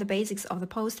to learn the basics of the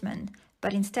Postman,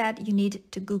 but instead you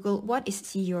need to Google what is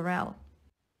CURL.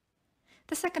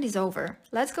 The second is over.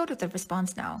 Let's go to the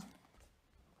response now.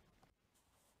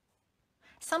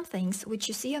 Some things which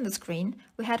you see on the screen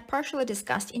we had partially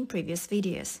discussed in previous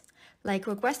videos, like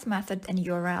request method and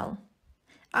URL.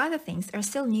 Other things are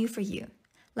still new for you,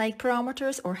 like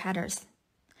parameters or headers.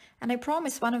 And I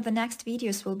promise one of the next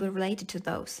videos will be related to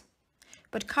those.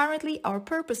 But currently our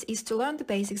purpose is to learn the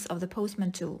basics of the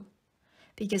Postman tool.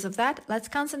 Because of that, let's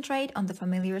concentrate on the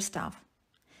familiar stuff: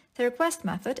 the request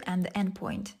method and the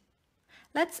endpoint.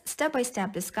 Let's step by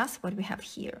step discuss what we have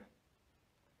here.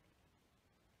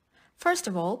 First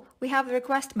of all, we have the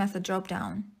request method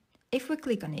dropdown. If we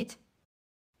click on it,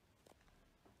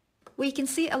 we can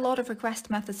see a lot of request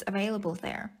methods available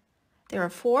there. There are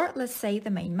 4, let's say,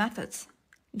 the main methods: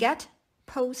 get,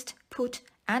 post, put,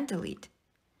 and delete.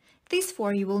 These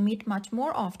 4 you will meet much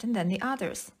more often than the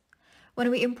others.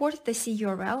 When we imported the C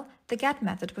URL, the get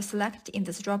method was selected in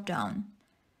this dropdown.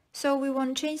 So we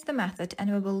won't change the method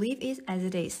and we will leave it as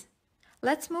it is.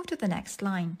 Let's move to the next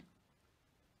line.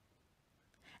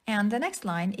 And the next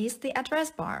line is the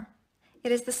address bar.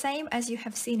 It is the same as you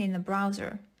have seen in the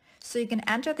browser, so you can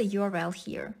enter the URL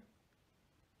here.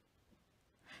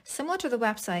 Similar to the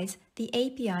websites, the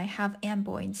API have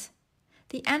endpoints.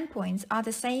 The endpoints are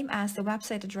the same as the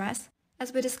website address,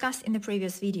 as we discussed in the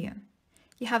previous video.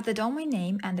 You have the domain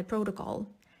name and the protocol,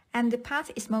 and the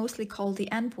path is mostly called the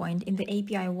endpoint in the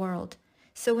API world.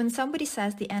 So when somebody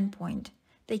says the endpoint,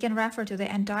 they can refer to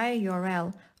the entire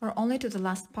URL or only to the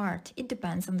last part. It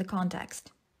depends on the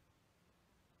context.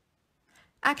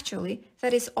 Actually,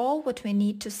 that is all what we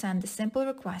need to send the simple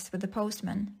request with the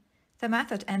Postman: the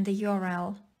method and the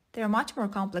URL. They are much more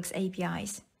complex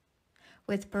APIs,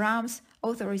 with params,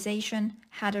 authorization,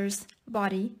 headers,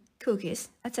 body, cookies,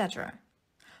 etc.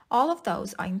 All of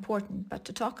those are important, but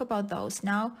to talk about those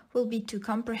now will be too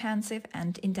comprehensive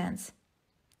and intense.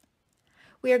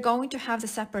 We are going to have the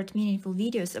separate meaningful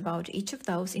videos about each of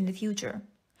those in the future.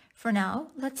 For now,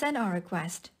 let's send our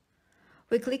request.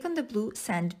 We click on the blue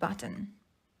Send button.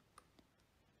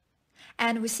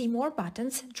 And we see more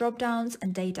buttons, drop-downs,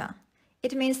 and data.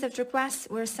 It means that requests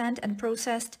were sent and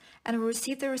processed and we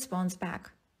received the response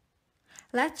back.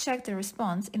 Let's check the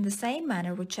response in the same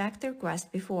manner we checked the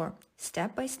request before,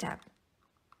 step by step.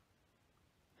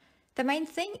 The main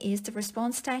thing is the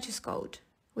response status code.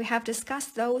 We have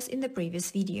discussed those in the previous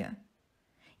video.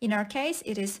 In our case,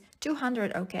 it is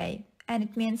 200 OK, and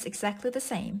it means exactly the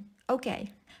same.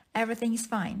 OK, everything is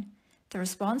fine. The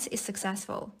response is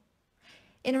successful.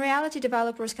 In reality,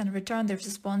 developers can return their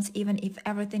response even if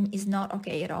everything is not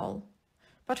OK at all.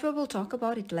 But we will talk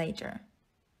about it later.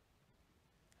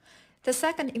 The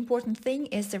second important thing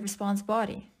is the response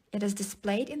body. It is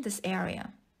displayed in this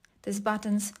area. These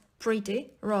buttons,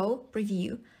 pretty, raw,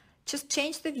 preview, just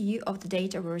change the view of the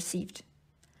data we received.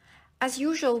 As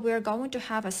usual, we are going to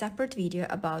have a separate video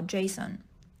about JSON.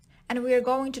 And we are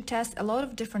going to test a lot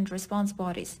of different response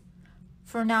bodies.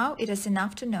 For now, it is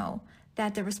enough to know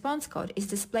that the response code is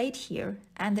displayed here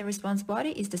and the response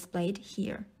body is displayed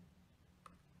here.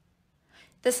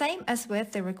 The same as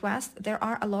with the request, there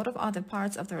are a lot of other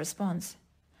parts of the response,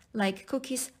 like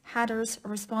cookies, headers,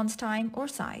 response time, or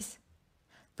size.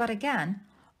 But again,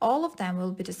 all of them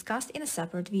will be discussed in a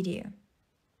separate video.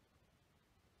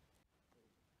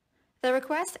 The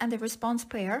request and the response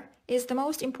pair is the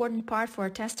most important part for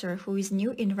a tester who is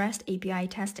new in REST API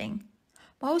testing.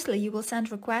 Mostly you will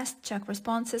send requests, check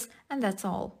responses, and that's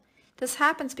all. This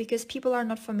happens because people are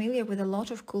not familiar with a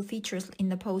lot of cool features in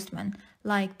the Postman,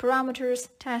 like parameters,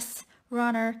 tests,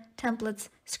 runner, templates,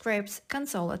 scripts,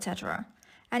 console, etc.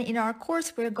 And in our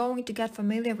course we are going to get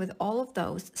familiar with all of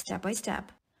those step by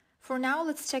step. For now,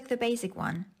 let's check the basic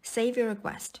one: save your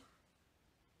request.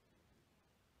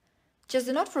 Just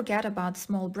do not forget about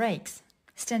small breaks.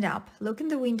 Stand up, look in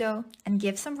the window, and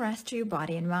give some rest to your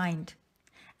body and mind.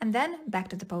 And then back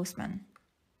to the Postman.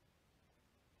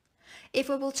 If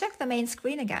we will check the main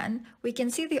screen again, we can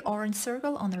see the orange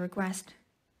circle on the request.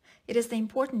 It is the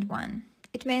important one.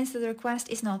 It means that the request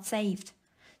is not saved.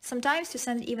 Sometimes to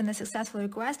send even a successful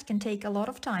request can take a lot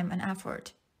of time and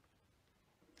effort.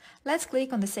 Let's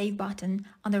click on the Save button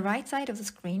on the right side of the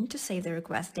screen to save the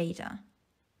request data.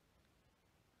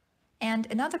 And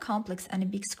another complex and a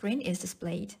big screen is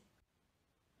displayed.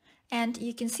 And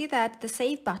you can see that the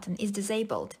Save button is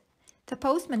disabled. The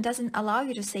Postman doesn't allow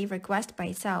you to save request by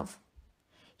itself.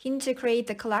 You need to create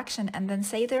the collection and then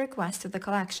save the request to the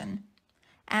collection.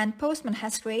 And Postman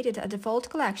has created a default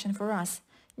collection for us,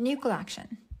 New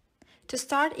Collection. To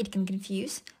start, it can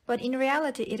confuse, but in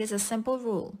reality it is a simple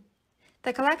rule.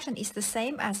 The collection is the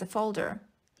same as the folder,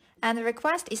 and the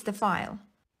request is the file.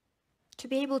 To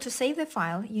be able to save the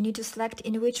file, you need to select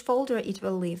in which folder it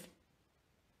will live.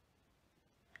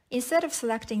 Instead of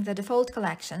selecting the default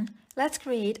collection, let's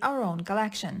create our own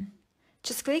collection.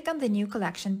 Just click on the New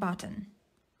Collection button.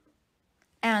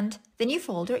 And the new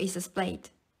folder is displayed.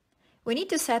 We need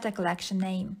to set a collection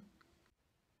name.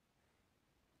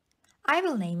 I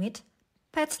will name it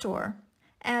Pet Store,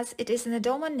 as it is in the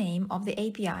domain name of the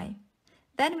API.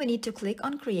 Then we need to click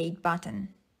on Create button.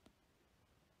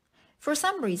 For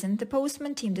some reason, the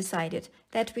Postman team decided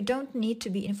that we don't need to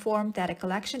be informed that a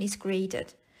collection is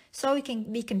created, so it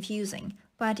can be confusing,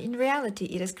 but in reality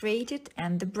it is created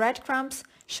and the breadcrumbs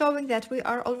showing that we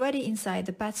are already inside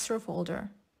the Pet Store folder.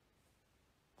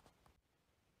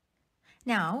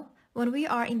 Now, when we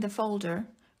are in the folder,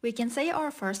 we can say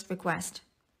our first request.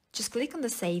 Just click on the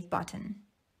Save button.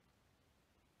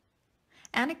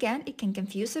 And again, it can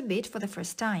confuse a bit for the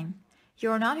first time.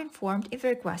 You are not informed if the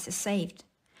request is saved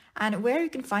and where you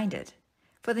can find it.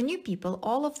 For the new people,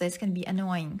 all of this can be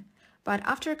annoying, but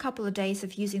after a couple of days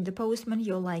of using the Postman,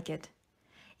 you'll like it.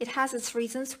 It has its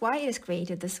reasons why it is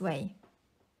created this way.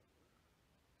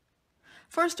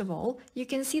 First of all, you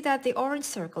can see that the orange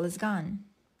circle is gone.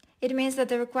 It means that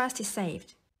the request is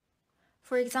saved.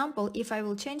 For example, if I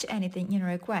will change anything in a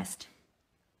request,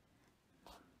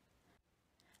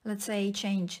 let's say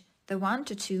change the 1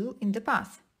 to 2 in the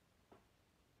path,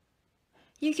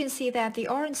 you can see that the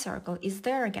orange circle is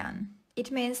there again. It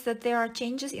means that there are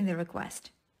changes in the request.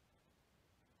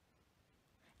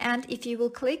 And if you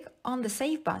will click on the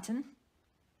Save button,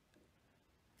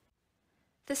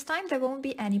 this time there won't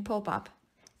be any pop-up.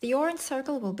 The orange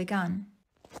circle will be gone.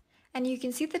 And you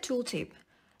can see the tooltip,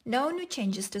 no new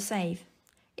changes to save.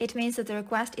 It means that the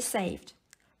request is saved.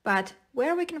 But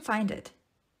where we can find it?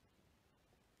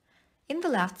 In the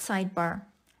left sidebar.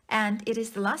 And it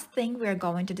is the last thing we are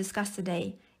going to discuss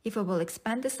today, if we will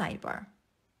expand the sidebar.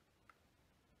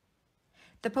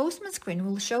 The Postman screen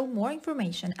will show more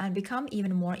information and become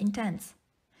even more intense.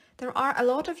 There are a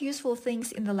lot of useful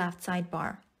things in the left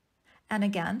sidebar. And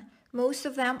again, most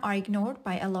of them are ignored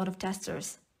by a lot of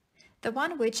testers. The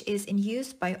one which is in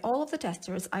use by all of the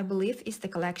testers, I believe, is the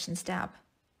Collections tab.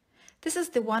 This is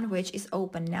the one which is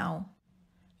open now.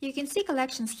 You can see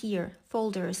collections here,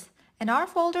 folders, and our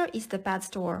folder is the Pet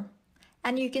Store.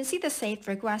 And you can see the saved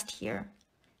request here.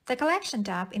 The Collection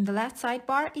tab in the left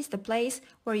sidebar is the place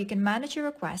where you can manage your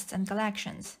requests and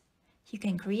collections. You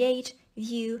can create,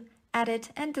 view, edit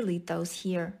and delete those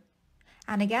here.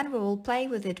 And again, we will play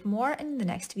with it more in the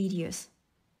next videos.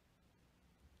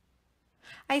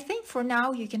 I think for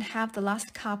now you can have the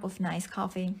last cup of nice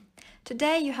coffee.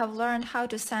 Today you have learned how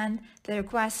to send the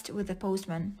request with the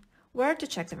Postman, where to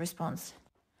check the response,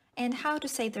 and how to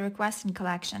save the request in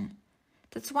collection.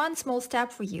 That's one small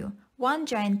step for you, one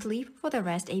giant leap for the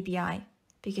REST API,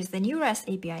 because the new REST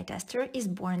API tester is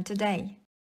born today.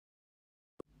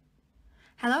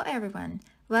 Hello everyone,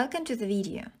 welcome to the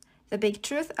video. The big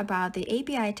truth about the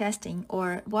API testing,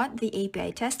 or what the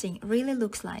API testing really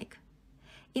looks like.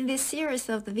 In this series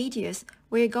of the videos,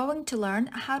 we are going to learn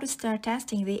how to start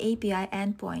testing the API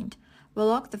endpoint, we'll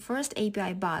log the first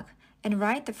API bug, and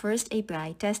write the first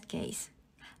API test case.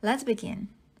 Let's begin.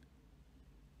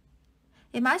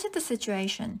 Imagine the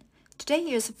situation. Today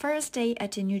is the first day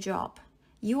at a new job.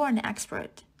 You are an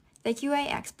expert, the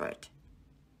QA expert.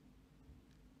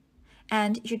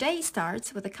 And your day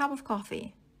starts with a cup of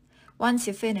coffee. Once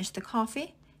you finish the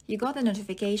coffee, you got a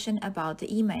notification about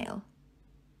the email.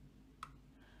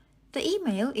 The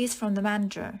email is from the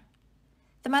manager.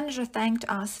 The manager thanked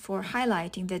us for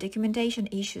highlighting the documentation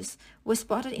issues we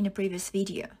spotted in a previous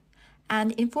video,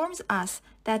 and informs us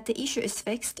that the issue is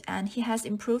fixed and he has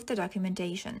improved the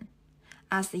documentation.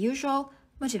 As the usual,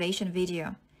 motivation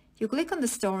video. You click on the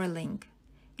story link.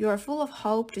 You are full of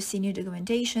hope to see new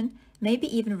documentation, maybe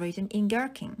even written in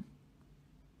Gherkin.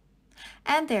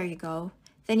 And there you go,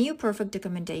 the new perfect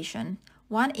documentation.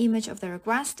 One image of the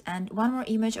request and one more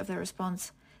image of the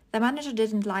response. The manager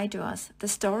didn't lie to us, the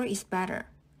story is better.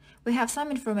 We have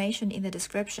some information in the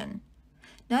description.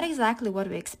 Not exactly what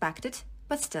we expected,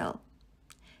 but still.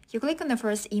 You click on the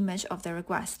first image of the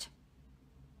request.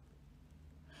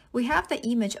 We have the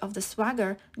image of the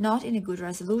Swagger not in a good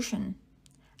resolution.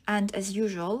 And as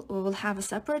usual, we will have a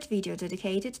separate video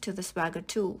dedicated to the Swagger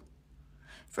tool.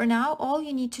 For now, all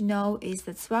you need to know is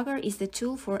that Swagger is the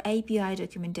tool for API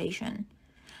documentation.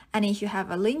 And if you have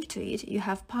a link to it, you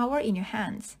have power in your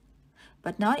hands.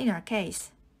 But not in our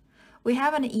case. We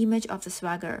have an image of the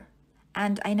Swagger.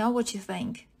 And I know what you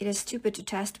think. It is stupid to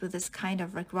test with this kind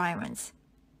of requirements.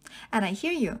 And I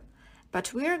hear you,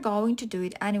 but we're going to do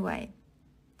it anyway.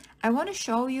 I want to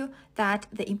show you that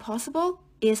the impossible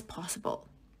is possible.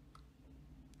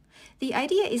 The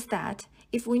idea is that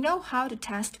if we know how to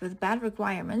test with bad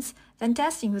requirements, then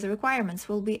testing with requirements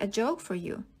will be a joke for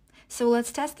you. So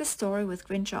let's test the story with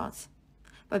screenshots.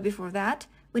 But before that,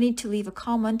 we need to leave a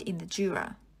comment in the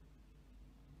Jira.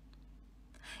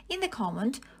 In the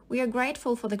comment, we are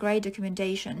grateful for the great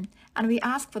documentation, and we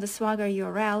ask for the Swagger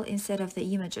URL instead of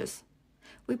the images.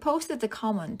 We posted the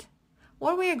comment.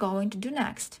 What we are going to do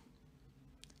next?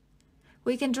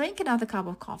 We can drink another cup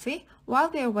of coffee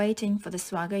while we are waiting for the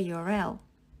Swagger URL.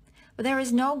 But there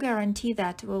is no guarantee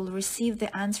that we'll receive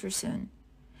the answer soon.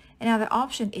 Another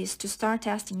option is to start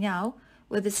testing now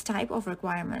with this type of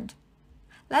requirement.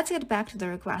 Let's get back to the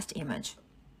request image.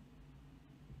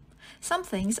 Some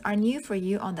things are new for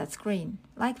you on that screen,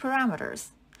 like parameters,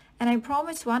 and I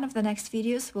promise one of the next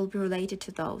videos will be related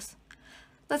to those.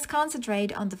 Let's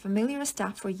concentrate on the familiar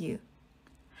stuff for you.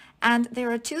 And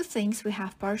there are two things we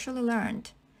have partially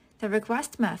learned, the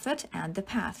request method and the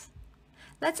path.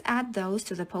 Let's add those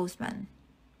to the Postman.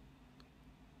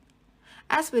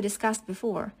 As we discussed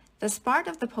before, this part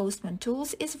of the Postman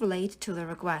tools is related to the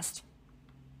request.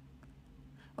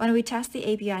 When we test the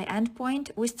API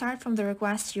endpoint, we start from the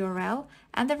request URL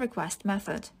and the request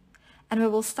method, and we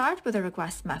will start with the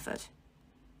request method.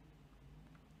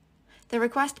 The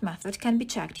request method can be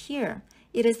checked here.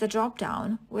 It is the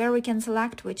drop-down where we can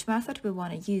select which method we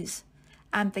want to use,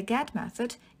 and the get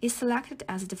method is selected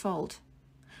as default.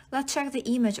 Let's check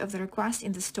the image of the request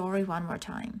in the story one more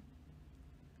time.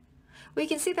 We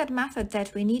can see that method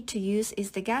that we need to use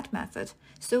is the get method,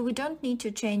 so we don't need to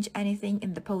change anything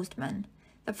in the Postman.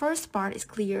 The first part is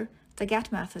clear, the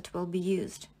get method will be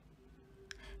used.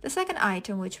 The second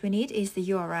item which we need is the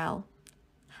URL.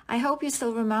 I hope you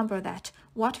still remember that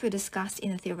what we discussed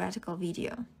in a theoretical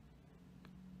video.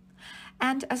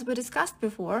 And as we discussed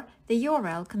before, the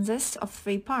URL consists of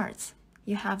three parts.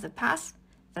 You have the path,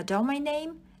 the domain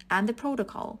name, and the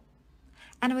protocol.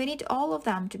 And we need all of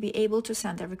them to be able to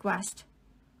send a request.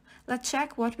 Let's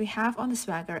check what we have on the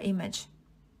Swagger image.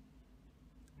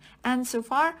 And so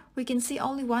far, we can see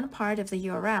only one part of the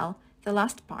URL, the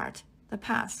last part, the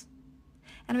path.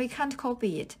 And we can't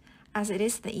copy it, as it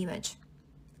is the image.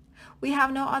 We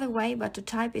have no other way but to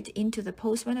type it into the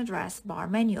Postman address bar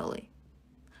manually.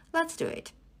 Let's do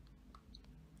it.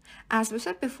 As we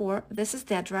said before, this is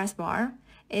the address bar.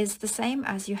 It's the same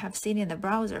as you have seen in the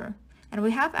browser, and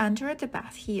we have entered the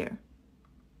path here.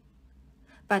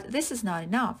 But this is not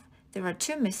enough. There are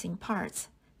two missing parts,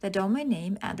 the domain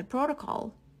name and the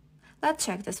protocol. Let's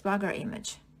check the Swagger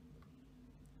image.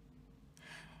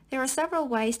 There are several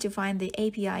ways to find the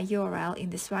API URL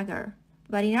in the Swagger,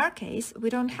 but in our case, we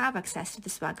don't have access to the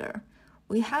Swagger.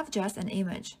 We have just an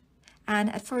image,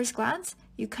 and at first glance,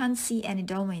 you can't see any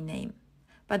domain name,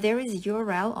 but there is a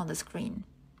URL on the screen.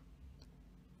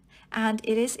 And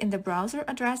it is in the browser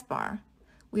address bar.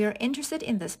 We are interested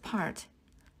in this part,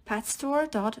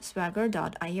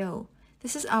 petstore.swagger.io.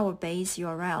 This is our base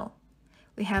URL.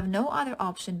 We have no other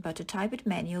option but to type it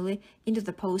manually into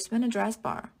the Postman address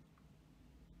bar.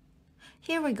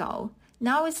 Here we go.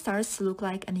 Now it starts to look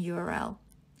like an URL.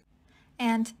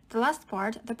 And the last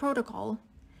part, the protocol.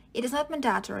 It is not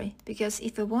mandatory, because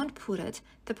if we won't put it,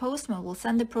 the Postman will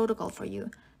send the protocol for you,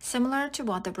 similar to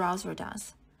what the browser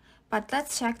does. But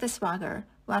let's check the Swagger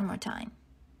one more time.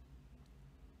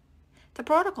 The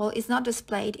protocol is not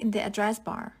displayed in the address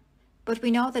bar, but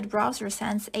we know that browser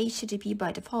sends HTTP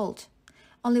by default.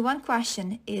 Only one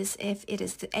question is if it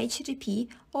is the HTTP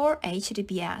or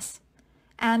HTTPS.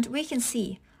 And we can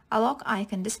see a log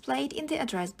icon displayed in the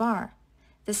address bar.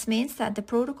 This means that the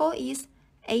protocol is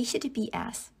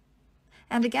HTTPS.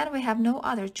 And again, we have no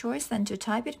other choice than to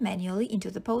type it manually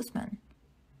into the Postman.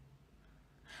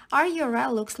 Our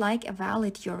URL looks like a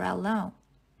valid URL now.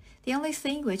 The only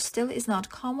thing which still is not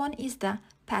common is the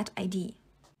path ID.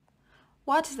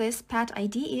 What this path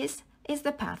ID is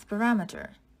the path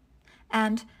parameter.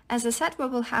 And as I said, we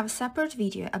will have a separate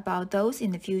video about those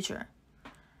in the future.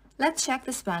 Let's check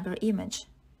the Swagger image.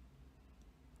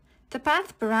 The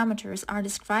path parameters are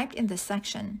described in this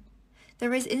section.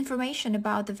 There is information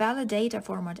about the valid data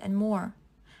format and more.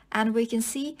 And we can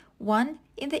see one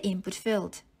in the input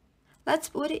field. Let's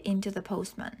put it into the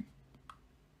Postman.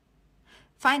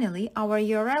 Finally, our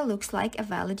URL looks like a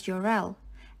valid URL,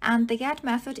 and the get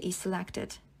method is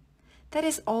selected. That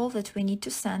is all that we need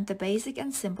to send the basic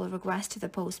and simple request to the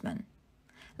Postman.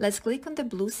 Let's click on the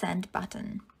blue Send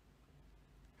button.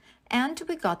 And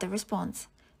we got the response,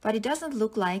 but it doesn't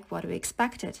look like what we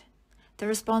expected. The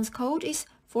response code is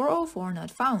 404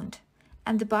 not found,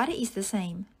 and the body is the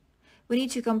same. We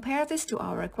need to compare this to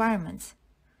our requirements.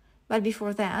 But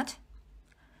before that,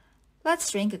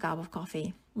 let's drink a cup of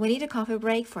coffee. We need a coffee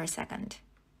break for a second.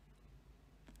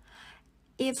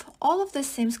 If all of this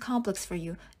seems complex for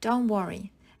you, don't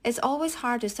worry. It's always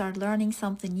hard to start learning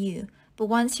something new, but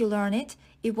once you learn it,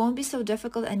 it won't be so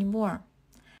difficult anymore.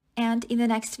 And in the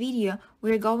next video,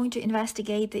 we're going to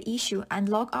investigate the issue and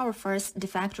log our first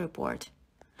defect report.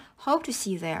 Hope to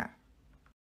see you there.